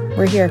time,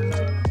 we're here.